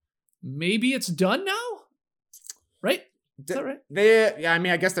 and maybe it's done now, right? Is that right?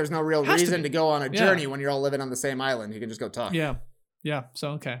 I guess there's no real reason to go on a journey when you're all living on the same island. You can just go talk. Yeah.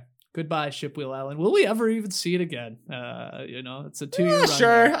 So, okay. Goodbye, Shipwheel Island. Will we ever even see it again? It's a 2-year run.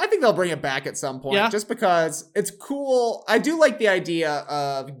 Sure. There. I think they'll bring it back at some point just because it's cool. I do like the idea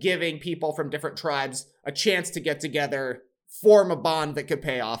of giving people from different tribes a chance to get together, form a bond that could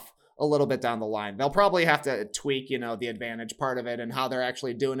pay off a little bit down the line. They'll probably have to tweak, the advantage part of it and how they're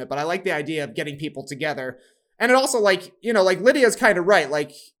actually doing it. But I like the idea of getting people together. And it also like Lydia's kind of right.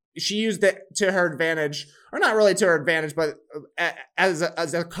 Like she used it to her advantage, or not really to her advantage, but as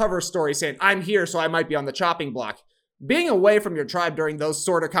a cover story saying, I'm here, so I might be on the chopping block. Being away from your tribe during those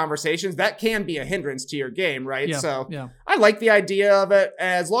sort of conversations, that can be a hindrance to your game, right? Yeah. I like the idea of it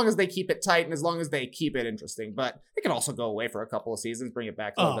as long as they keep it tight and as long as they keep it interesting. But it can also go away for a couple of seasons, bring it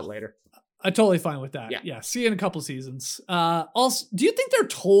back a little bit later. I'm totally fine with that. Yeah. See you in a couple of seasons. Also, do you think they're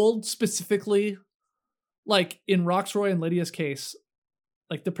told specifically, like in Roxroy and Lydia's case,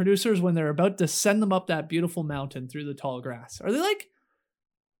 like the producers, when they're about to send them up that beautiful mountain through the tall grass, are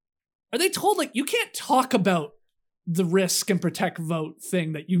they told like, you can't talk about the risk and protect vote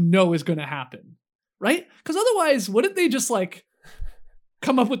thing that is going to happen, right? Because otherwise, wouldn't they just like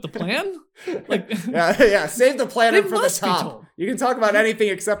come up with the plan? Like, yeah, save the planet for the top. You can talk about anything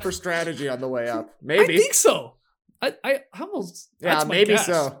except for strategy on the way up. Maybe. I think so. I almost. Yeah, maybe guess.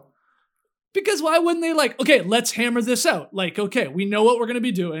 So. Because why wouldn't they like, okay, let's hammer this out. Like, okay, we know what we're going to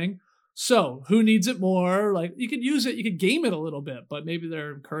be doing. So who needs it more? Like you could use it, you could game it a little bit, but maybe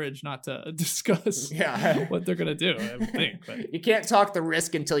they're encouraged not to discuss what they're going to do, I think. But. You can't talk the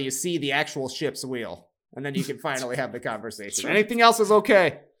risk until you see the actual ship's wheel. And then you can finally have the conversation. Anything else is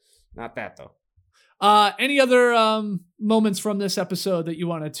okay. Not that though. Any other moments from this episode that you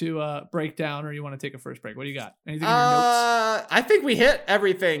wanted to break down, or you want to take a first break? What do you got? Anything in your notes? I think we hit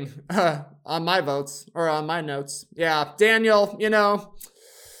everything on my votes or on my notes. Yeah, Daniel,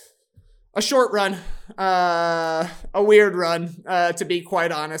 a short run, a weird run, to be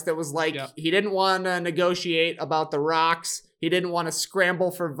quite honest. It was like he didn't want to negotiate about the rocks. He didn't want to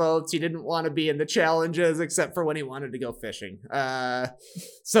scramble for votes. He didn't want to be in the challenges except for when he wanted to go fishing.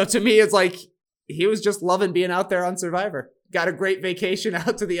 So to me, it's like, he was just loving being out there on Survivor. Got a great vacation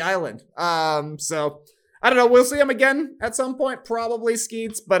out to the island. So I don't know. We'll see him again at some point, probably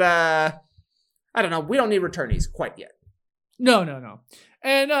Skeets, but I don't know. We don't need returnees quite yet. No.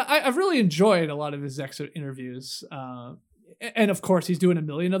 And I've really enjoyed a lot of his exit interviews. And of course, he's doing a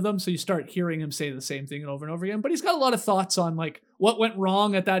million of them. So you start hearing him say the same thing over and over again. But he's got a lot of thoughts on like what went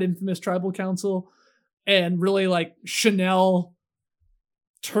wrong at that infamous tribal council, and really like Chanel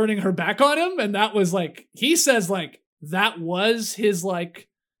turning her back on him. And that was like, he says like, that was his like,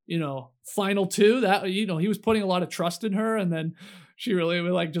 final two, that, he was putting a lot of trust in her. And then she really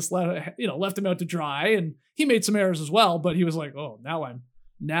like just left him out to dry, and he made some errors as well, but he was like, oh,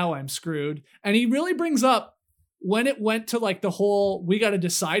 now I'm screwed. And he really brings up when it went to like the whole, we got to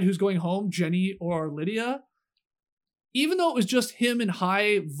decide who's going home, Jenny or Lydia, even though it was just him and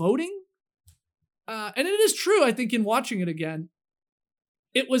Hai voting. And it is true. I think in watching it again,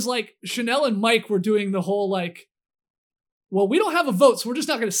 it was like Chanel and Mike were doing the whole like, well, we don't have a vote, so we're just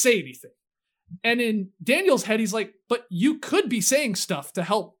not going to say anything. And in Daniel's head, he's like, but you could be saying stuff to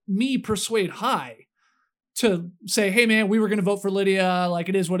help me persuade Hai to say, hey man, we were going to vote for Lydia. Like,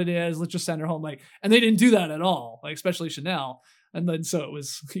 it is what it is. Let's just send her home. Like, and they didn't do that at all. Like, especially Chanel. And then so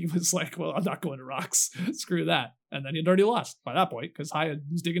he was like, well, I'm not going to Rocks. Screw that. And then he'd already lost by that point because Hai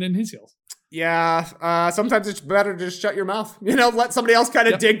was digging in his heels. Yeah, sometimes it's better to just shut your mouth. Let somebody else kind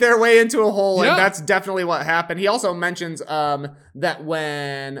of dig their way into a hole, and that's definitely what happened. He also mentions that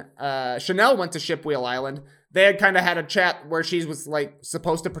when Chanel went to Shipwheel Island, they had kind of had a chat where she was like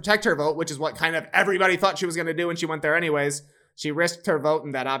supposed to protect her vote, which is what kind of everybody thought she was going to do when she went there anyways. She risked her vote,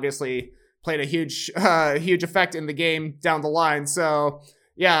 and that obviously played a huge effect in the game down the line. So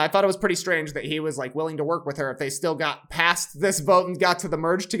yeah, I thought it was pretty strange that he was like willing to work with her if they still got past this vote and got to the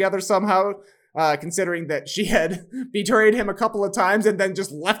merge together somehow, considering that she had betrayed him a couple of times and then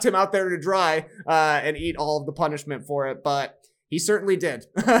just left him out there to dry and eat all of the punishment for it. But he certainly did.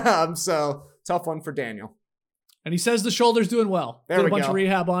 So tough one for Daniel. And he says the shoulder's doing well. Did a bunch of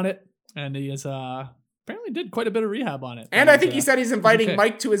rehab on it. And he is apparently did quite a bit of rehab on it. And I think he said he's inviting okay.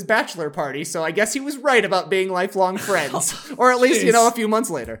 Mike to his bachelor party, so I guess he was right about being lifelong friends. Or at least, Jeez. a few months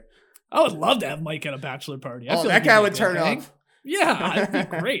later. I would love to have Mike at a bachelor party. I feel that like guy he'd would be turn hang. up. Yeah, that'd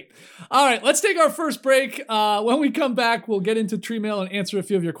be great. All right, let's take our first break. When we come back, we'll get into Tree Mail and answer a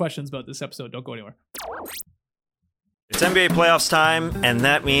few of your questions about this episode. Don't go anywhere. It's NBA playoffs time, and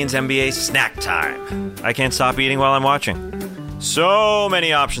that means NBA snack time. I can't stop eating while I'm watching. So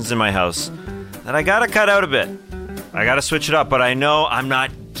many options in my house that I gotta cut out a bit. I gotta switch it up, but I know I'm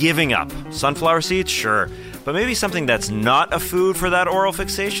not giving up. Sunflower seeds? Sure. But maybe something that's not a food for that oral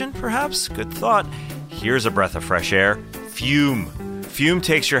fixation, perhaps? Good thought. Here's a breath of fresh air. Fume. Fume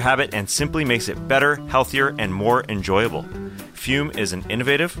takes your habit and simply makes it better, healthier, and more enjoyable. Fume is an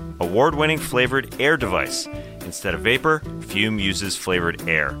innovative, award-winning flavored air device. Instead of vapor, Fume uses flavored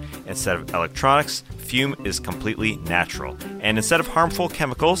air. Instead of electronics, Fume is completely natural. And instead of harmful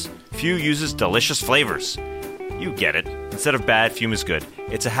chemicals, Fume uses delicious flavors. You get it. Instead of bad, Fume is good.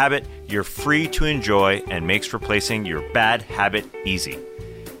 It's a habit you're free to enjoy and makes replacing your bad habit easy.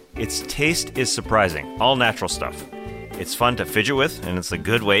 Its taste is surprising, all natural stuff. It's fun to fidget with, and it's a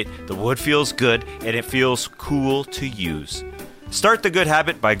good weight. The wood feels good, and it feels cool to use. Start the good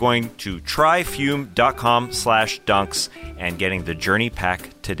habit by going to tryfume.com/dunks and getting the Journey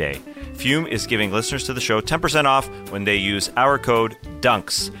Pack today. Fume is giving listeners to the show 10% off when they use our code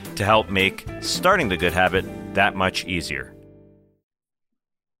DUNKS to help make starting the good habit that much easier.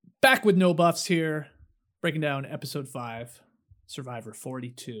 Back with No Buffs here, breaking down episode 5, Survivor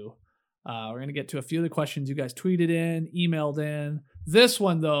 42. We're going to get to a few of the questions you guys tweeted in, emailed in. This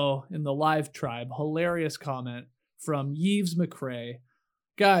one, though, in the live tribe, hilarious comment from Yves McRae.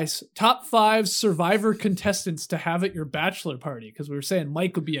 Guys, top 5 Survivor contestants to have at your bachelor party, because we were saying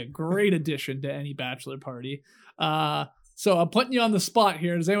Mike would be a great addition to any bachelor party. So I'm putting you on the spot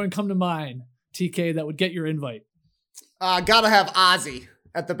here. Does anyone come to mind, TK, that would get your invite? Gotta have Ozzy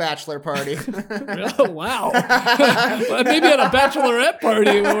at the bachelor party. Oh, wow. Well, maybe at a bachelorette party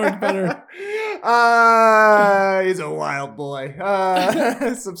it would work better. He's a wild boy.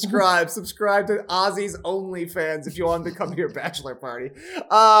 Subscribe to Ozzy's OnlyFans if you want him to come to your bachelor party.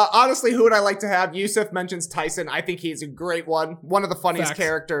 Honestly, who would I like to have? Yusuf mentions Tyson. I think he's a great one. One of the funniest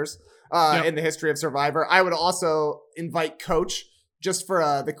characters in the history of Survivor. I would also invite Coach just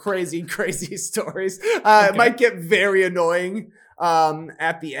for the crazy stories. It might get very annoying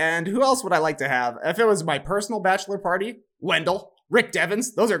at the end. Who else would I like to have? If it was my personal bachelor party, Wendell, Rick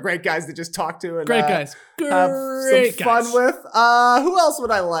Devens. Those are great guys to just talk to and great guys. Have some fun with. Who else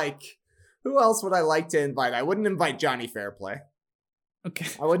would I like? Who else would I like to invite? I wouldn't invite Johnny Fairplay. Okay.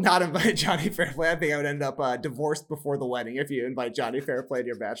 I would not invite Johnny Fairplay. I think I would end up divorced before the wedding if you invite Johnny Fairplay to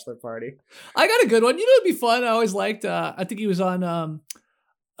your bachelor party. I got a good one. You know, it'd be fun. I always liked, I think he was on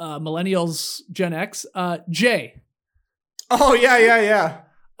Millennials Gen X. Jay. Oh, yeah.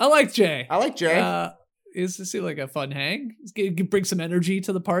 I like Jay. I like Jay. Is this like a fun hang? Bring some energy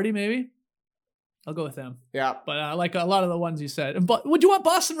to the party, maybe? I'll go with them. Yeah. But I like a lot of the ones you said. But would you want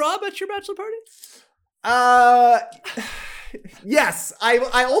Boston Rob at your bachelor party? Yes.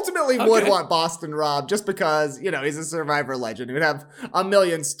 I ultimately would want Boston Rob just because, he's a Survivor legend. He would have a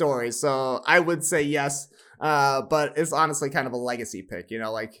million stories. So I would say yes. But it's honestly kind of a legacy pick,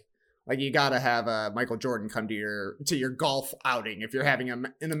 like you gotta have Michael Jordan come to your golf outing if you're having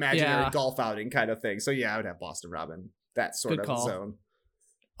an imaginary golf outing kind of thing. So yeah, I would have Boston Robin, that sort of zone.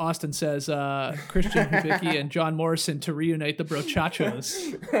 Austin says Christian Hubicki and John Morrison to reunite the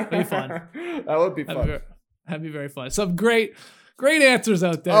Brochachos. That'd be fun. That would be fun. That'd be very fun. Some great answers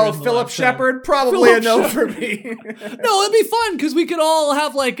out there. Oh, Philip Shepard, probably a no for me. No, it'd be fun because we could all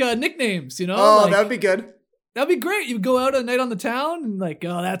have like nicknames. Oh, that would be good. That'd be great. You go out a night on the town and like,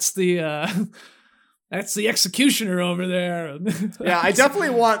 oh, that's the executioner over there. Yeah, I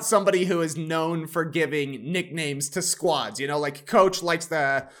definitely want somebody who is known for giving nicknames to squads. Like Coach likes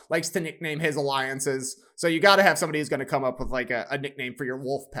to nickname his alliances. So you got to have somebody who's going to come up with like a nickname for your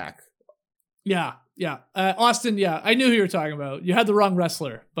wolf pack. Yeah. Austin, I knew who you were talking about. You had the wrong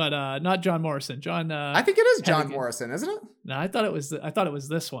wrestler, but not John Morrison. I think it is John Hennigan. Morrison, isn't it? No, I thought it was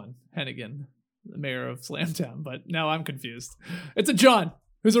this one, Hennigan, the mayor of Slamtown, but now I'm confused. It's a John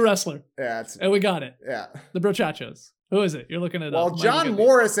who's a wrestler. Yeah, and we got it. Yeah. The Brochachos. Who is it? You're looking at Well, John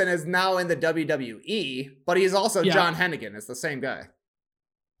Morrison is now in the WWE, but he's also John Hennigan. It's the same guy.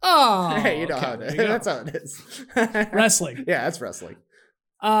 Oh, hey, how it is. That's how it is. Wrestling. Yeah, that's wrestling.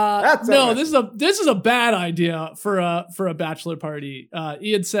 This is a bad idea for a bachelor party.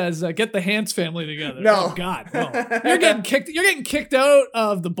 Ian says, get the Hans family together. No. Oh God, no. You're getting kicked out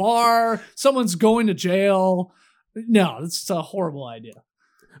of the bar. Someone's going to jail. No, it's a horrible idea.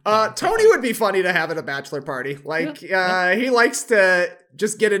 Tony would be funny to have at a bachelor party. He likes to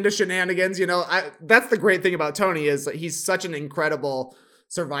just get into shenanigans. That's the great thing about Tony is he's such an incredible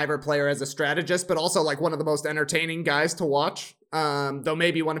Survivor player as a strategist, but also like one of the most entertaining guys to watch. Though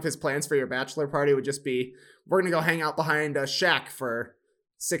maybe one of his plans for your bachelor party would just be, we're going to go hang out behind a shack for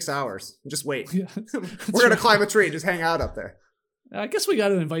 6 hours. Just wait. Yeah, we're going to climb a tree and just hang out up there. I guess we got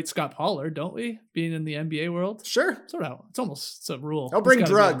to invite Scott Pollard, don't we? Being in the NBA world. Sure. It's a rule. I'll bring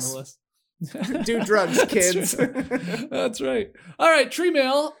drugs. Do drugs, kids. That's right. All right, Tree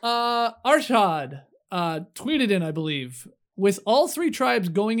Mail. Arshad tweeted in, I believe, with all 3 tribes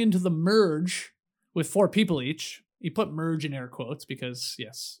going into the merge with 4 people each. He put merge in air quotes because,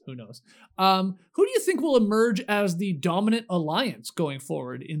 yes, who knows? Who do you think will emerge as the dominant alliance going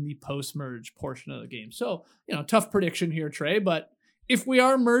forward in the post-merge portion of the game? So, tough prediction here, Trey, but if we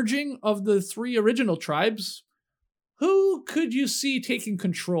are merging of the 3 original tribes, who could you see taking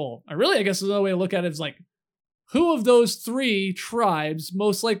control? I guess another way to look at it is like, who of those 3 tribes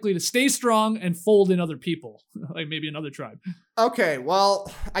most likely to stay strong and fold in other people? Like maybe another tribe. Okay,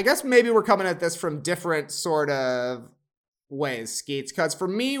 well, I guess maybe we're coming at this from different sort of ways, Skeets. Because for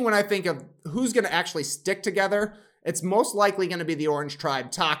me, when I think of who's going to actually stick together, it's most likely going to be the Orange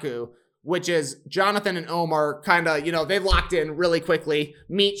Tribe, Taku, which is Jonathan and Omar kind of, they locked in really quickly.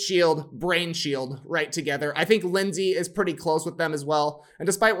 Meat Shield, Brain Shield right together. I think Lindsay is pretty close with them as well. And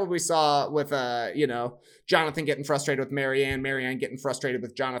despite what we saw with, Jonathan getting frustrated with Marianne getting frustrated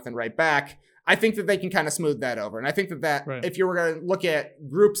with Jonathan right back, I think that they can kind of smooth that over. And I think that right. If you were going to look at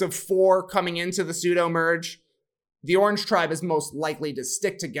groups of 4 coming into the pseudo merge, the Orange Tribe is most likely to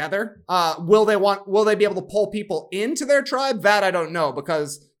stick together. Will they be able to pull people into their tribe? That I don't know,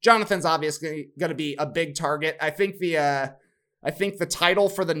 because Jonathan's obviously going to be a big target. I think the title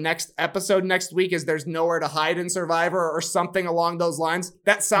for the next episode next week is There's Nowhere to Hide in Survivor or something along those lines.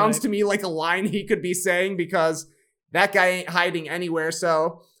 That sounds to me like a line he could be saying, because that guy ain't hiding anywhere.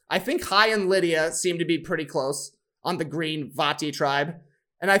 So I think Hai and Lydia seem to be pretty close on the green Vati tribe.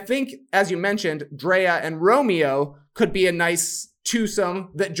 And I think, as you mentioned, Drea and Romeo could be a nice twosome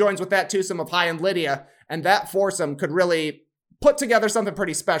that joins with that twosome of Hai and Lydia. And that foursome could really put together something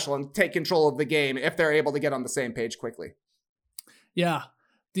pretty special and take control of the game if they're able to get on the same page quickly. Yeah.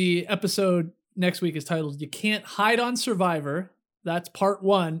 The episode next week is titled You Can't Hide on Survivor. That's part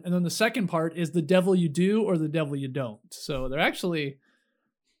 1. And then the second part is The Devil You Do or The Devil You Don't. So they're actually,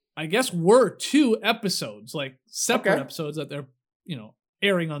 I guess, were 2 episodes, like separate episodes that they're,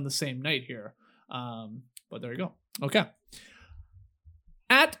 airing on the same night here. But there you go. Okay.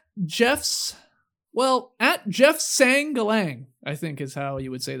 At Jeff Sangalang, I think is how you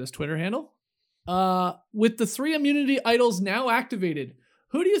would say this Twitter handle. With the 3 immunity idols now activated,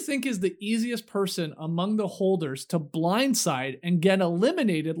 who do you think is the easiest person among the holders to blindside and get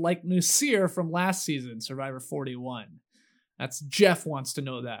eliminated like Nasir from last season, Survivor 41? That's Jeff wants to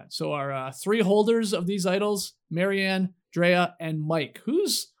know that. So our 3 holders of these idols, Marianne, Drea, and Mike. Who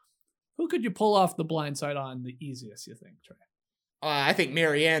could you pull off the blindside on the easiest, you think, Trey? I think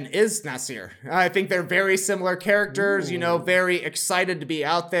Marianne is Nasir. I think they're very similar characters, very excited to be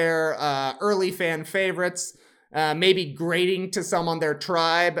out there, early fan favorites, maybe grating to some on their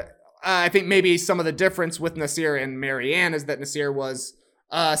tribe. I think maybe some of the difference with Nasir and Marianne is that Nasir was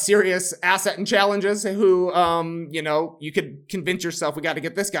a serious asset in challenges who, you could convince yourself we got to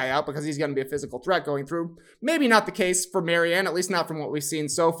get this guy out because he's going to be a physical threat going through. Maybe not the case for Marianne, at least not from what we've seen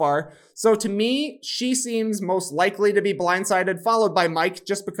so far. So to me, she seems most likely to be blindsided, followed by Mike,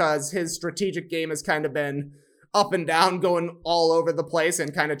 just because his strategic game has kind of been up and down, going all over the place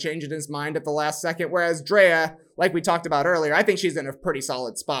and kind of changing his mind at the last second. Whereas Drea, like we talked about earlier, I think she's in a pretty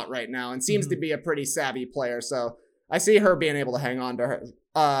solid spot right now and seems to be a pretty savvy player. So I see her being able to hang on to her,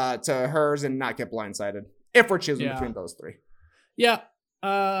 to hers and not get blindsided if we're choosing between those 3. Yeah.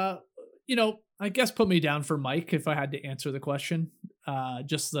 I guess put me down for Mike if I had to answer the question.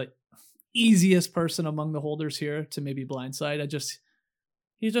 Just the easiest person among the holders here to maybe blindside.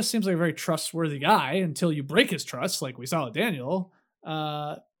 He just seems like a very trustworthy guy until you break his trust, like we saw with Daniel.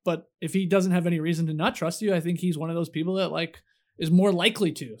 But if he doesn't have any reason to not trust you, I think he's one of those people that is more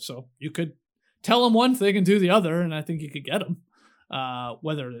likely to. So you could tell him one thing and do the other, and I think you could get him.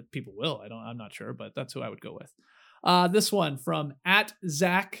 Whether people will, I'm not sure, but that's who I would go with. This one from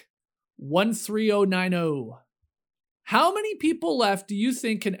 @Zach13090. How many people left do you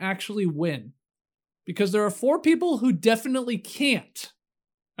think can actually win? Because there are 4 people who definitely can't.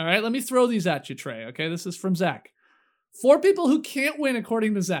 All right, let me throw these at you, Trey. Okay, this is from Zach. 4 people who can't win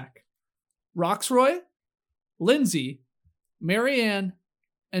according to Zach: Roxroy, Lindsay, Marianne,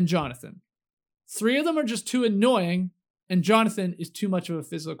 and Jonathan. 3 of them are just too annoying, and Jonathan is too much of a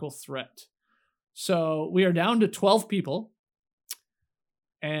physical threat. So we are down to 12 people.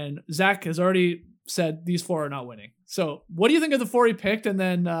 And Zach has already said these 4 are not winning. So what do you think of the 4 he picked? And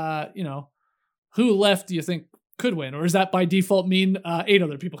then, who left do you think could win? Or does that by default mean 8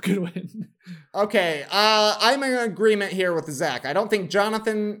 other people could win? Okay, I'm in agreement here with Zach. I don't think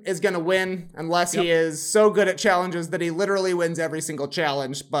Jonathan is going to win unless he is so good at challenges that he literally wins every single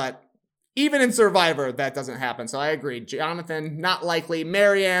challenge. But even in Survivor, that doesn't happen. So I agree. Jonathan, not likely.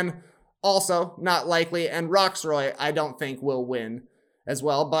 Marianne, also not likely. And Roxroy, I don't think will win as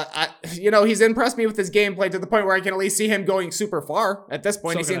well. But, he's impressed me with his gameplay to the point where I can at least see him going super far. At this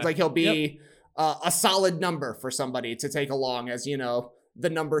point, he seems like he'll be a solid number for somebody to take along as, the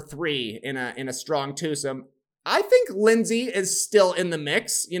number 3 in a strong twosome. I think Lindsay is still in the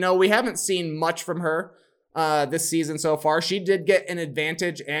mix. We haven't seen much from her this season so far. She did get an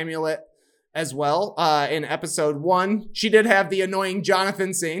advantage amulet as well in episode 1. She did have the annoying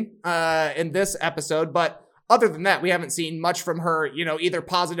Jonathan scene in this episode, but other than that, we haven't seen much from her, either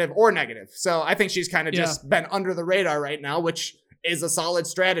positive or negative. So I think she's kind of just been under the radar right now, which is a solid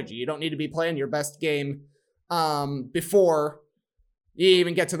strategy. You don't need to be playing your best game before you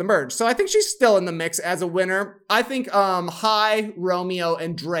even get to the merge. So I think she's still in the mix as a winner. I think Hai, Romeo,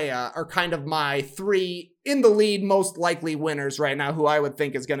 and Drea are kind of my 3 in the lead most likely winners right now, who I would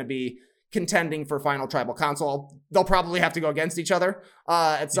think is going to be contending for Final Tribal Council. They'll probably have to go against each other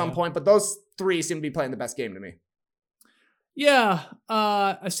at some point, but those 3 seem to be playing the best game to me. Yeah,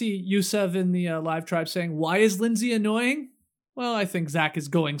 I see Yusef in the live tribe saying, why is Lindsay annoying? Well, I think Zach is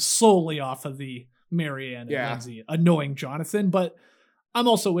going solely off of the Marianne and Lindsay annoying Jonathan, but I'm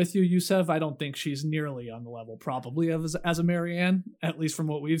also with you, Yusef. I don't think she's nearly on the level probably as a Marianne, at least from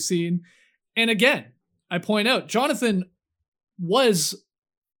what we've seen. And again, I point out, Jonathan was,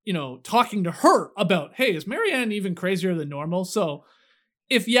 talking to her about, hey, is Marianne even crazier than normal? So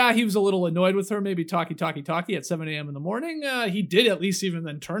if, he was a little annoyed with her, maybe talkie at 7 a.m. in the morning, he did at least even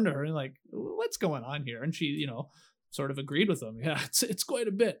then turn to her and like, what's going on here? And she, sort of agreed with him. Yeah, it's quite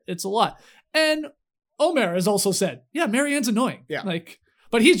a bit. It's a lot. And Omer has also said, Marianne's annoying. Yeah.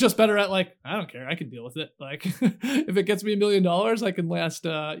 But he's just better at I don't care. I can deal with it. If it gets me $1 million, I can last,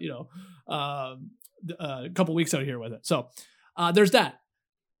 a couple weeks out here with it. So there's that.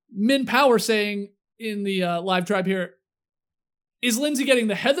 Min Power saying in the live tribe here, is Lindsay getting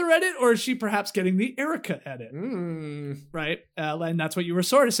the Heather edit or is she perhaps getting the Erica edit? Right. And that's what you were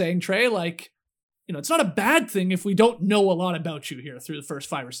sort of saying, Trey. It's not a bad thing if we don't know a lot about you here through the first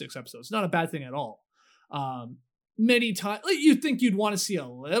 5 or 6 episodes. It's not a bad thing at all. Many times, you'd think you'd want to see a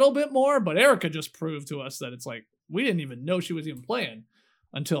little bit more, but Erica just proved to us that it's we didn't even know she was even playing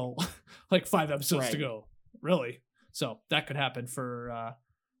until 5 episodes to go, really. So that could happen for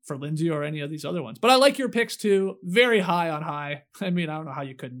Lindsay or any of these other ones. But I like your picks too. Very high on Hai. I mean, I don't know how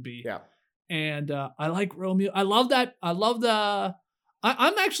you couldn't be. Yeah. And I like Romeo. I love that. I love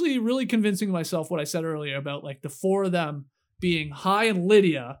I'm actually really convincing myself what I said earlier about the 4 of them being Hai and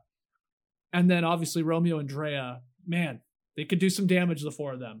Lydia, and then obviously Romeo and Drea. Man, they could do some damage, the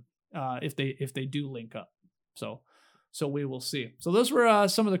 4 of them, if they do link up. So we will see. So those were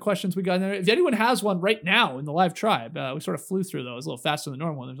some of the questions we got in there. If anyone has one right now in the live tribe, we sort of flew through those a little faster than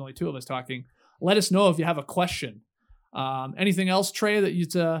normal. There's only 2 of us talking. Let us know if you have a question. Anything else, Trey, that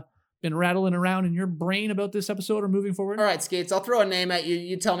you've been rattling around in your brain about this episode or moving forward? All right, Skates, I'll throw a name at you.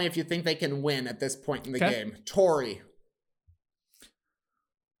 You tell me if you think they can win at this point in the game. Tori.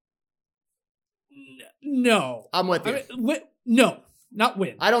 No. I'm with you. No, not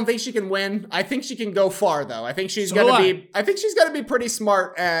win. I don't think she can win. I think she can go far, though. I think she's gonna be pretty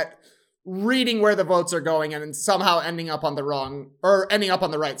smart at reading where the votes are going and somehow ending up on the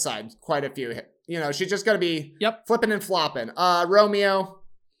right side. Quite a few. She's just gonna be flipping and flopping. Romeo,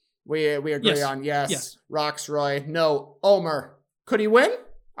 we agree on yes. Roxroy, no. Omer, could he win?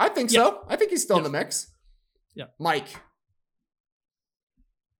 I think so. I think he's still in the mix. Yeah. Mike,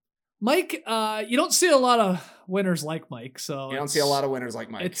 you don't see a lot of winners like Mike, so you don't see a lot of winners like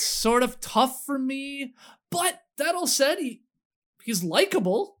Mike. It's sort of tough for me, but that all said, he's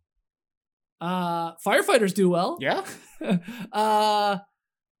likable. Firefighters do well. Yeah.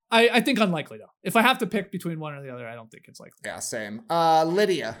 I think unlikely though. If I have to pick between one or the other, I don't think it's likely. Yeah, same.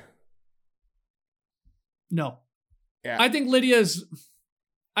 Lydia. No. Yeah. I think Lydia's,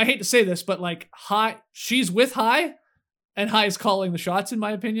 I hate to say this, but Hai, she's with Hai, and Hai is calling the shots in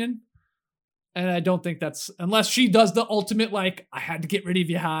my opinion. And I don't think that's, unless she does the ultimate, like, I had to get rid of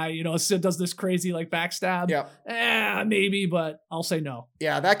you, Hai, you know, Sid does this crazy, like, backstab. Yep. Maybe, but I'll say no.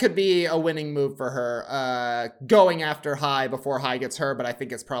 Yeah, that could be a winning move for her, going after Hai before Hai gets her, but I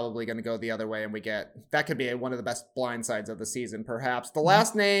think it's probably going to go the other way, and that could be one of the best blindsides of the season, perhaps. The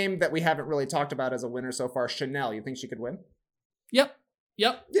last name that we haven't really talked about as a winner so far, Chanel. You think she could win? Yep.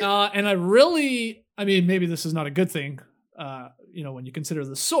 And maybe this is not a good thing, when you consider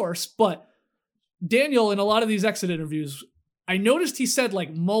the source, but Daniel, in a lot of these exit interviews, I noticed he said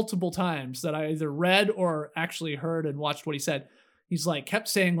like multiple times that I either read or actually heard and watched what he said. He's like, kept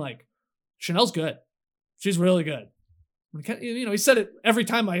saying like, Chanel's good. She's really good. He said it every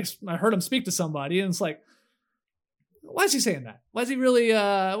time I heard him speak to somebody, and it's like, why is he saying that? Why is he really,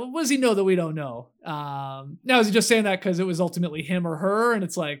 what does he know that we don't know? Now, is he just saying that because it was ultimately him or her? And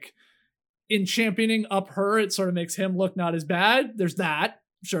it's like, in championing up her, it sort of makes him look not as bad. There's that.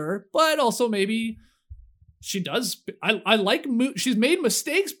 Sure, but also maybe she does. I like she's made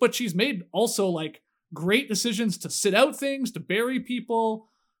mistakes, but she's made also like great decisions to sit out things, to bury people,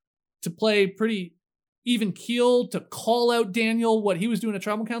 to play pretty even keel, to call out Daniel what he was doing at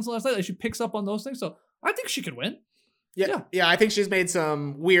Tribal Council last night. Like she picks up on those things, so I think she could win. Yeah, I think she's made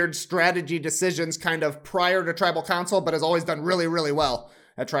some weird strategy decisions kind of prior to Tribal Council, but has always done really, really well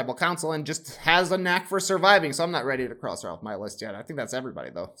at Tribal Council and just has a knack for surviving. So I'm not ready to cross her off my list yet. I think that's everybody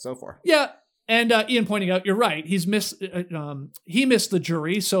though, so far. Yeah. And Ian pointing out, you're right. He missed the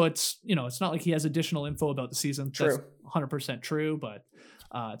jury. So it's not like he has additional info about the season. True. That's 100% true, but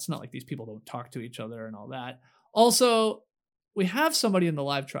it's not like these people don't talk to each other and all that. Also, we have somebody in the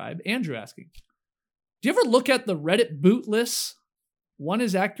live tribe, Andrew, asking, do you ever look at the Reddit boot lists? One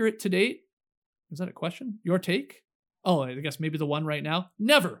is accurate to date. Is that a question? Your take? Oh, I guess maybe the one right now.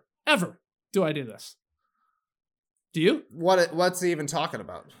 Never, ever do I do this. Do you? What's he even talking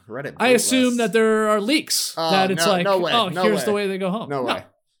about? Reddit. I assume that there are leaks. That it's here's the way they go home. No way.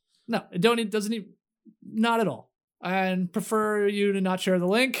 No, not at all. And prefer you to not share the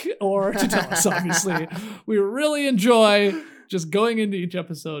link or to tell us, obviously. We really enjoy just going into each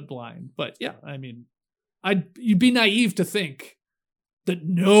episode blind. But yeah, I mean, you'd be naive to think that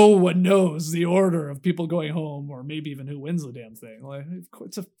no one knows the order of people going home, or maybe even who wins the damn thing. Like,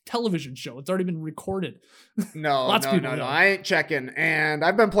 it's a television show. It's already been recorded. No. I ain't checking. And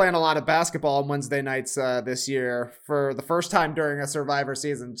I've been playing a lot of basketball on Wednesday nights this year for the first time during a Survivor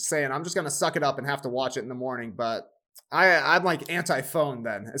season, saying I'm just going to suck it up and have to watch it in the morning. But I'm like anti-phone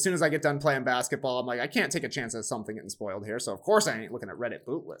then. As soon as I get done playing basketball, I'm like, I can't take a chance of something getting spoiled here. So of course I ain't looking at Reddit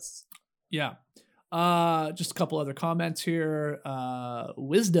boot lists. Yeah. Just a couple other comments here.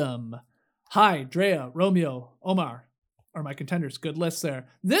 Wisdom. Hi, Drea, Romeo, Omar are my contenders. Good list there.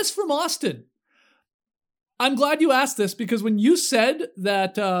 This from Austin. I'm glad you asked this because when you said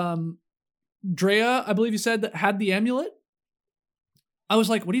that Drea, I believe you said that had the amulet, I was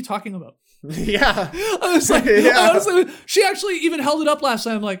like, what are you talking about? Yeah. I was like, she actually even held it up last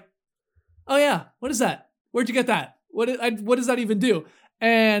time. I'm like, oh yeah, what is that? Where'd you get that? What does that even do?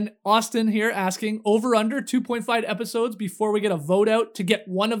 And Austin here asking, over under 2.5 episodes before we get a vote out to get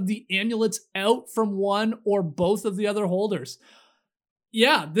one of the amulets out from one or both of the other holders.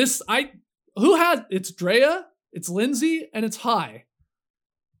 Yeah, it's Drea, it's Lindsay, and it's Hai.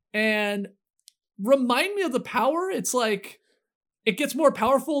 And remind me of the power. It's like, it gets more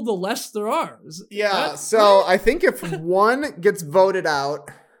powerful the less there are. Yeah, so I think if one gets voted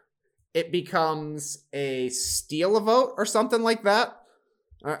out, it becomes a steal a vote or something like that.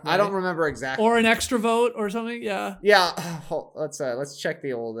 Right. I don't remember exactly. Or an extra vote or something. Yeah. Yeah. Let's check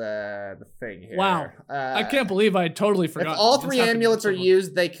the old the thing here. Wow. I can't believe I totally forgot. If all three amulets are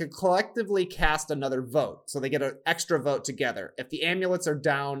used, they could collectively cast another vote. So they get an extra vote together. If the amulets are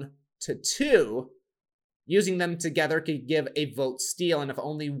down to 2, using them together could give a vote steal. And if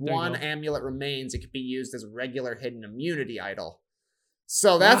only one amulet remains, it could be used as a regular hidden immunity idol.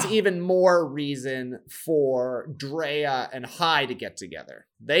 So that's even more reason for Drea and Hai to get together.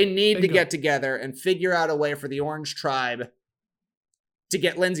 They need to get together and figure out a way for the Orange Tribe to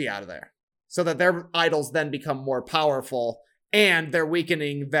get Lindsay out of there so that their idols then become more powerful and they're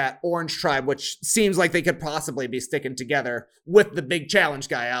weakening that Orange Tribe, which seems like they could possibly be sticking together with the big challenge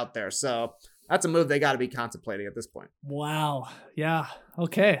guy out there. So that's a move they got to be contemplating at this point. Wow. Yeah.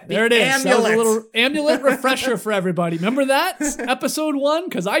 Okay. There it is. That was a little amulet refresher for everybody. Remember that? Episode 1?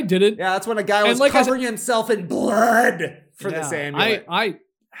 Because I didn't. Yeah, that's when a guy was covering himself in blood for this amulet. I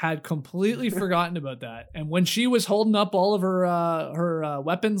had completely forgotten about that. And when she was holding up all of her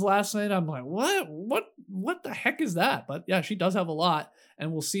weapons last night, I'm like, what the heck is that? But yeah, she does have a lot.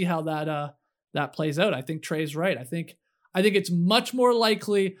 And we'll see how that plays out. I think Trey's right. I think it's much more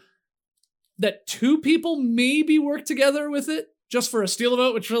likely that two people maybe work together with it just for a steal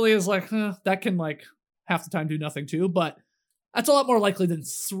vote, which really is like, that can like half the time do nothing too. But that's a lot more likely than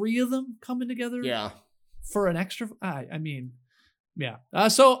three of them coming together. Yeah. For an extra, I mean, yeah.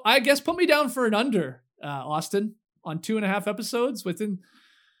 So I guess put me down for an under, Austin, on 2.5 episodes within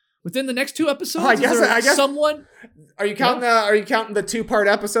the next 2 episodes. I guess someone. Are you counting? Are you counting the 2-part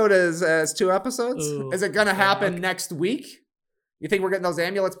episode as 2 episodes? Ooh, is it going to happen next week? You think we're getting those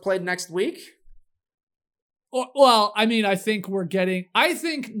amulets played next week? Well, I mean, I think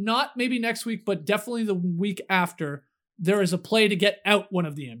not maybe next week, but definitely the week after. There is a play to get out one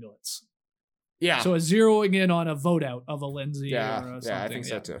of the amulets. Yeah. So a zeroing in on a vote out of a Lindsay or something. Yeah, I think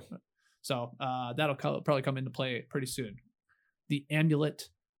so too. So that'll probably come into play pretty soon. The Amulet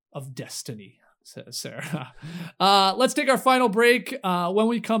of Destiny, says Sarah. Let's take our final break. When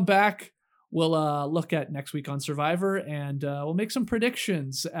we come back, we'll look at next week on Survivor, and we'll make some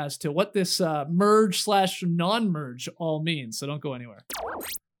predictions as to what this merge/non-merge all means. So don't go anywhere.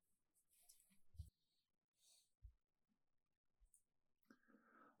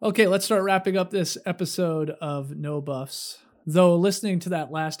 Okay, let's start wrapping up this episode of No Buffs. Though listening to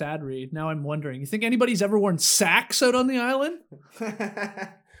that last ad read, now I'm wondering, you think anybody's ever worn sacks out on the island?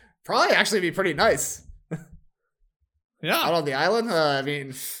 Probably actually be pretty nice. Yeah. Out on the island? I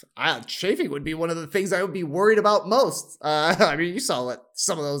mean, chafing would be one of the things I would be worried about most. I mean, you saw what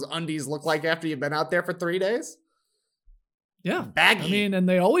some of those undies look like after you've been out there for 3 days. Yeah. Baggy. I mean, and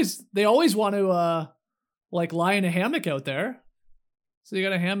they always want to like lie in a hammock out there. So you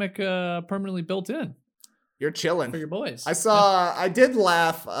got a hammock permanently built in. You're chilling. For your boys. I did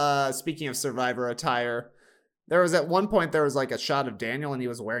laugh, speaking of Survivor attire. There was at one point, there was like a shot of Daniel and he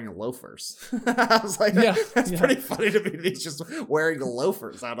was wearing loafers. I was like, that's pretty funny to me. He's just wearing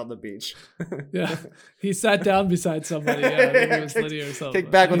loafers out on the beach. Yeah. He sat down beside somebody. Yeah, maybe it was Lydia or something.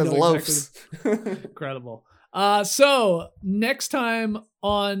 Kicked back with his loafs. Exactly. Incredible. So next time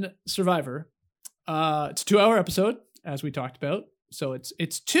on Survivor, it's a 2-hour episode, as we talked about. So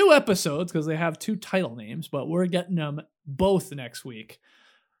it's 2 episodes because they have 2 title names, but we're getting them both next week,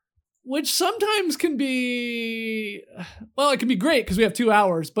 which sometimes can be, well, it can be great because we have 2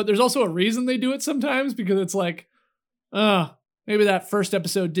 hours, but there's also a reason they do it sometimes because it's like, maybe that first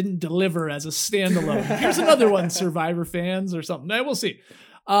episode didn't deliver as a standalone. Here's another one, Survivor fans or something. We'll see.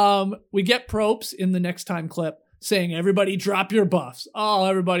 We get Propes in the next time clip saying, everybody drop your buffs. Oh,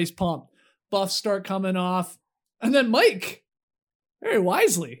 everybody's pumped. Buffs start coming off. And then Mike, very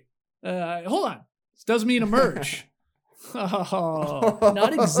wisely, hold on. This does mean a merge. Oh,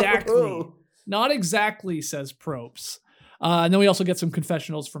 not exactly. Not exactly, says Propes. And then we also get some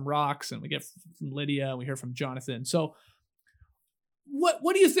confessionals from Rox, and we get from Lydia, and we hear from Jonathan. So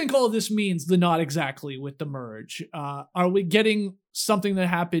what do you think all of this means, the not exactly with the merge? Are we getting something that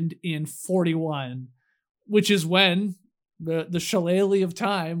happened in 41, which is when the shillelagh of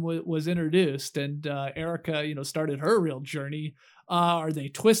time was introduced and Erica, started her real journey? Are they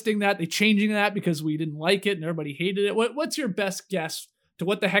twisting that? They changing that because we didn't like it and everybody hated it? What's your best guess to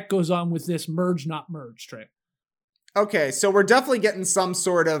what the heck goes on with this merge, not merge, Trey? Okay, so we're definitely getting some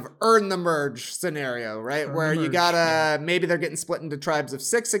sort of earn the merge scenario, right? Where you gotta, maybe they're getting split into tribes of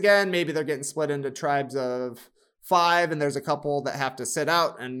 6 again. Maybe they're getting split into tribes of 5, and there's a couple that have to sit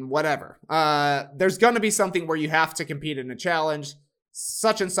out and whatever. There's going to be something where you have to compete in a challenge.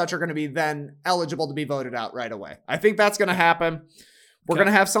 Such and such are going to be then eligible to be voted out right away. I think that's going to happen. We're going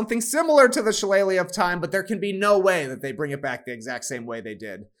to have something similar to the shillelagh of time, but there can be no way that they bring it back the exact same way they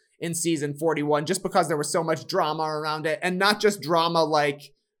did in season 41, just because there was so much drama around it, and not just drama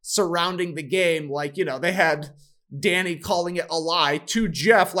like surrounding the game. Like, they had Danny calling it a lie to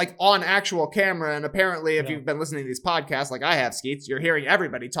Jeff, like on actual camera. And apparently, if you've been listening to these podcasts, like I have, Skeets, you're hearing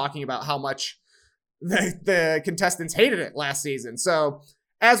everybody talking about how much the contestants hated it last season. So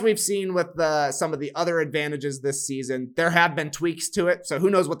as we've seen with some of the other advantages this season, there have been tweaks to it. So who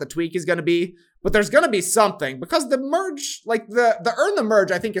knows what the tweak is going to be, but there's going to be something, because the merge, like the earn the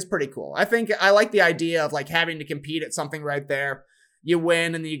merge, I think is pretty cool. I like the idea of like having to compete at something right there. You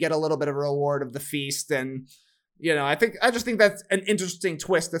win and then you get a little bit of a reward of the feast. And, I just think that's an interesting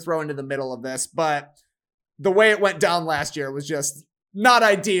twist to throw into the middle of this, but the way it went down last year was just not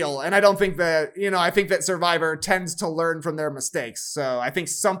ideal. And I don't think that, I think that Survivor tends to learn from their mistakes. So I think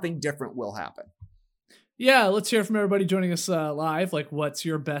something different will happen. Yeah, let's hear from everybody joining us live. Like, what's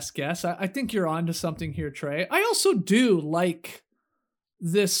your best guess? I think you're onto something here, Trey. I also do like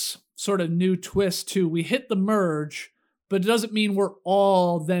this sort of new twist to, we hit the merge, but it doesn't mean we're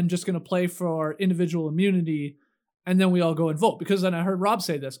all then just going to play for our individual immunity and then we all go and vote. Because then I heard Rob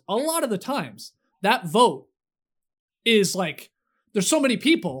say this, a lot of the times that vote is like, there's so many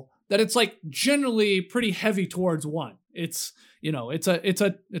people that it's like generally pretty heavy towards one. It's, you know, it's a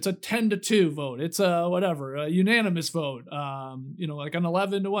 10-2 vote. It's a unanimous vote. You know, like an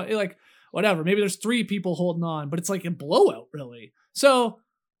 11-1, like whatever. Maybe there's 3 people holding on, but it's like a blowout really. So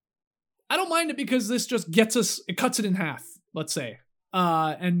I don't mind it because this just it cuts it in half, let's say.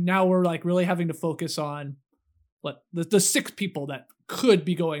 And now we're like really having to focus on the 6 people that could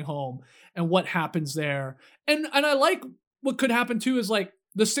be going home and what happens there. And I like what could happen too is like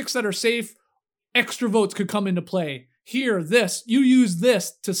the 6 that are safe, extra votes could come into play. Here, you use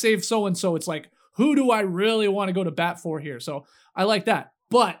this to save so-and-so. It's like, who do I really want to go to bat for here? So I like that.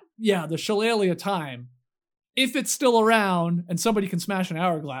 But yeah, the Shillelagh time, if it's still around and somebody can smash an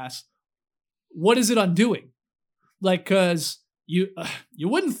hourglass, what is it undoing? Like, cause you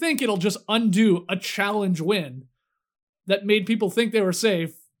wouldn't think it'll just undo a challenge win that made people think they were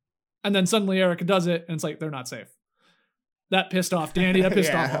safe. And then suddenly Erica does it and it's like, they're not safe. That pissed off Danny. That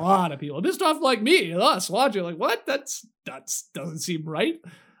pissed off a lot of people. It pissed off like me, us watching. Like, what? That doesn't seem right.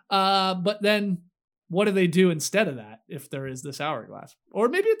 But then, what do they do instead of that? If there is this hourglass, or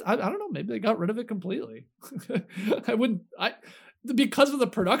maybe I don't know. Maybe they got rid of it completely. Because of the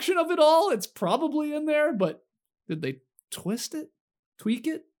production of it all, it's probably in there. But did they twist it, tweak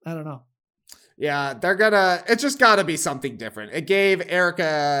it? I don't know. Yeah, it's just gotta be something different. It gave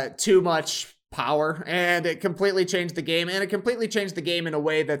Erica too much power and it completely changed the game, and it completely changed the game in a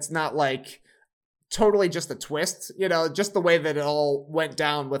way that's not like totally just a twist, you know, just the way that it all went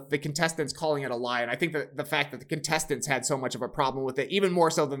down with the contestants calling it a lie. And I think that the fact that the contestants had so much of a problem with it, even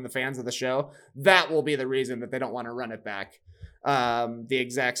more so than the fans of the show, that will be the reason that they don't want to run it back the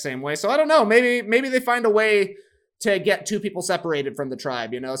exact same way. So I don't know, maybe they find a way to get 2 people separated from the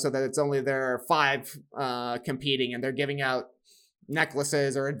tribe, you know, so that it's only there are 5 competing and they're giving out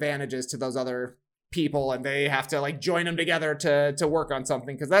necklaces or advantages to those other people and they have to like join them together to work on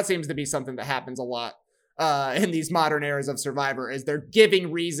something, because that seems to be something that happens a lot in these modern eras of Survivor, is they're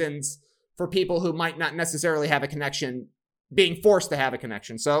giving reasons for people who might not necessarily have a connection being forced to have a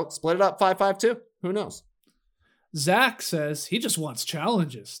connection. So split it up 5-5-2. Who knows? Zach says he just wants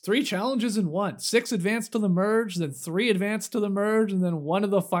challenges. 3 challenges in one. 6 advance to the merge, then 3 advance to the merge, and then one of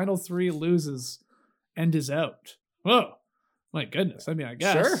the final 3 loses and is out. Whoa. My goodness. I mean, I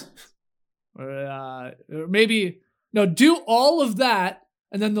guess. Sure. Maybe, no, do all of that,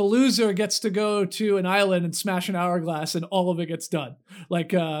 and then the loser gets to go to an island and smash an hourglass, and all of it gets done.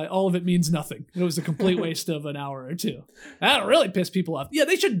 Like, all of it means nothing. It was a complete waste of an hour or 2. That'll really piss people off. Yeah,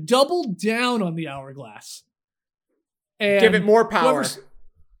 they should double down on the hourglass. And give it more power.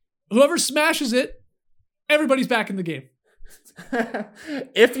 Whoever smashes it, everybody's back in the game.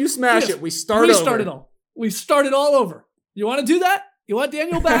 If you smash it, we start it all. We start it all over. You want to do that? You want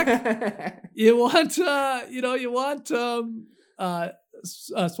Daniel back? You want,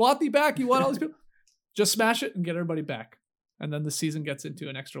 Swathi back? You want all these people? Just smash it and get everybody back. And then the season gets into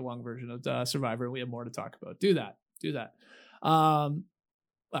an extra long version of Survivor. We have more to talk about. Do that.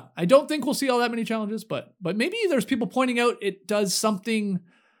 I don't think we'll see all that many challenges, but maybe there's people pointing out it does something.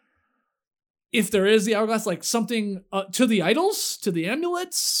 If there is the hourglass, like something to the idols, to the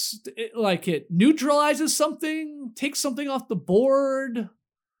amulets, it neutralizes something, takes something off the board.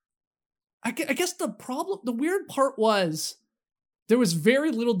 I guess the weird part was there was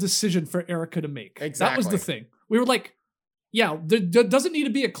very little decision for Erica to make. Exactly. That was the thing. We were like, yeah, there doesn't need to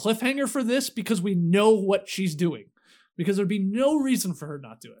be a cliffhanger for this because we know what she's doing. Because there'd be no reason for her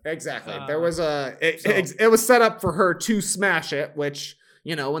not to do it. Exactly. There was it was set up for her to smash it, which,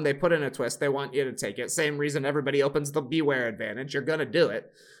 you know, when they put in a twist, they want you to take it. Same reason everybody opens the beware advantage. You're gonna do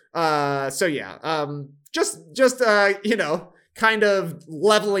it. So yeah. You know, kind of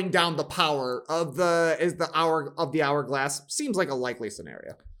leveling down the power of the hourglass seems like a likely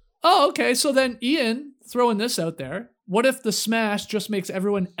scenario. Oh, okay. So then Ian throwing this out there. What if the smash just makes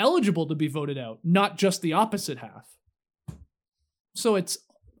everyone eligible to be voted out, not just the opposite half? So it's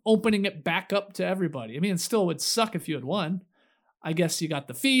opening it back up to everybody. I mean, it still would suck if you had won. I guess you got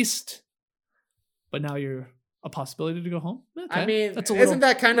the feast, but now you're a possibility to go home. Okay. I mean, isn't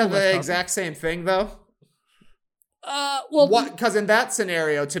that kind of the exact same thing, though? Because in that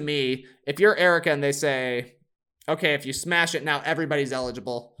scenario, to me, if you're Erica and they say, okay, if you smash it, now everybody's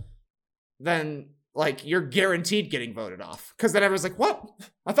eligible, then like you're guaranteed getting voted off. Because then everyone's like, what?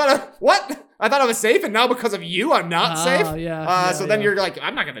 I thought I was safe, and now because of you, I'm not safe. So then you're like,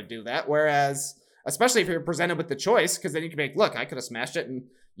 I'm not gonna do that. Whereas, especially if you're presented with the choice, because then you can make, look, I could have smashed it, and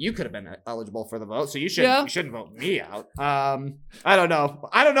you could have been eligible for the vote, so you shouldn't vote me out. I don't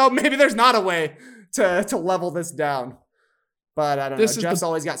know. Maybe there's not a way to level this down, but I don't know. Jeff's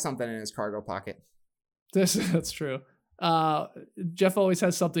always got something in his cargo pocket. That's true. Jeff always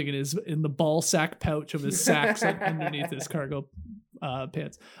has something in the ball sack pouch of his sacks underneath his cargo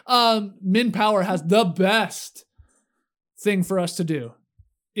pants. Min Power has the best thing for us to do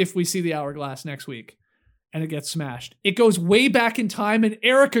if we see the hourglass next week and it gets smashed. It goes way back in time and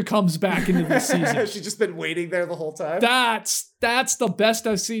Erica comes back into this season. She's just been waiting there the whole time. That's the best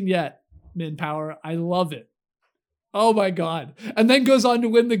I've seen yet, Min Power. I love it. Oh my God. And then goes on to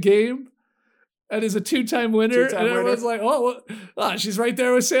win the game and is a two-time winner. And everyone's like, she's right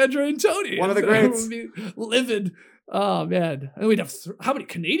there with Sandra and Tony. One of the greats. Livid. Oh man. And we'd have, how many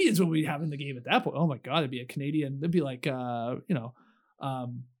Canadians would we have in the game at that point? Oh my God. It'd be a Canadian. It'd be like,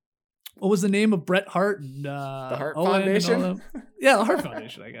 what was the name of Bret Hart and the Hart Owen Foundation? Yeah, the Hart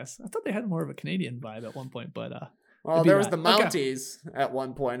Foundation, I guess. I thought they had more of a Canadian vibe at one point, but well, there was the Mounties at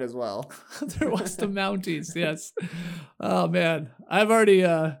one point as well. There was the Mounties, yes. Oh man, I've already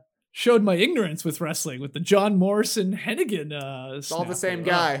showed my ignorance with wrestling with the John Morrison Hennigan. It's all the same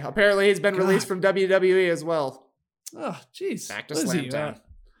guy. Apparently, he's been released from WWE as well. Oh, jeez. Back to Slamtown.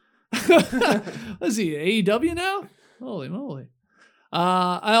 Is he AEW now? Holy moly.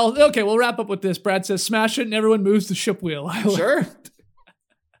 Okay, we'll wrap up with this. Brad says, smash it and everyone moves to Ship Wheel. Sure.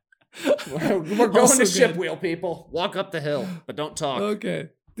 We're going to Ship Wheel, people. Walk up the hill, but don't talk. Okay.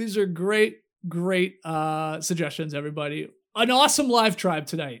 These are great suggestions, everybody. An awesome live tribe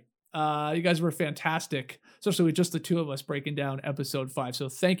tonight. You guys were fantastic, especially with just the two of us breaking down episode 5. So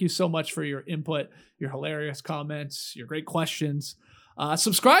thank you so much for your input, your hilarious comments, your great questions.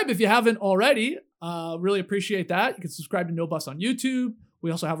 Subscribe if you haven't already. Really appreciate that. You can subscribe to No Bus on YouTube.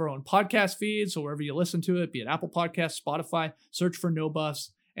 We also have our own podcast feed, so wherever you listen to it, be it Apple Podcasts, Spotify, search for No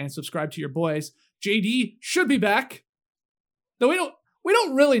Bus and subscribe to your boys. JD should be back, though we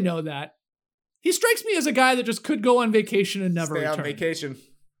don't really know that. He strikes me as a guy that just could go on vacation and never return. Stay on vacation.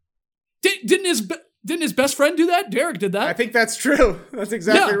 Didn't his best friend do that? Derek did that. I think that's true. That's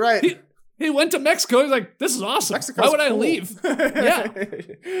exactly right. He went to Mexico. He's like, this is awesome. Mexico's Why would I leave? Yeah.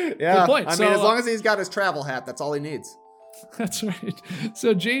 Good point. I mean, as long as he's got his travel hat, that's all he needs. That's right.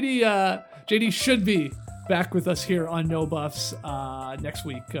 So JD should be back with us here on No Buffs next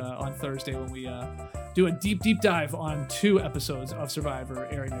week on Thursday when we do a deep dive on 2 episodes of Survivor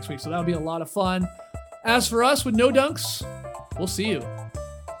airing next week. So that'll be a lot of fun. As for us with No Dunks, we'll see you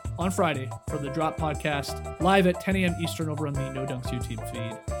on Friday for the Drop Podcast live at 10 a.m. Eastern over on the No Dunks YouTube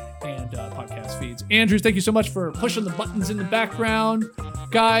feed and podcast feeds. Andrew, thank you so much for pushing the buttons in the background.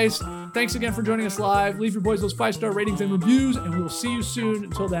 Guys, thanks again for joining us live. Leave your boys those 5-star ratings and reviews, and we will see you soon.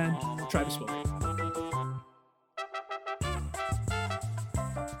 Until then, Tribe is spoken.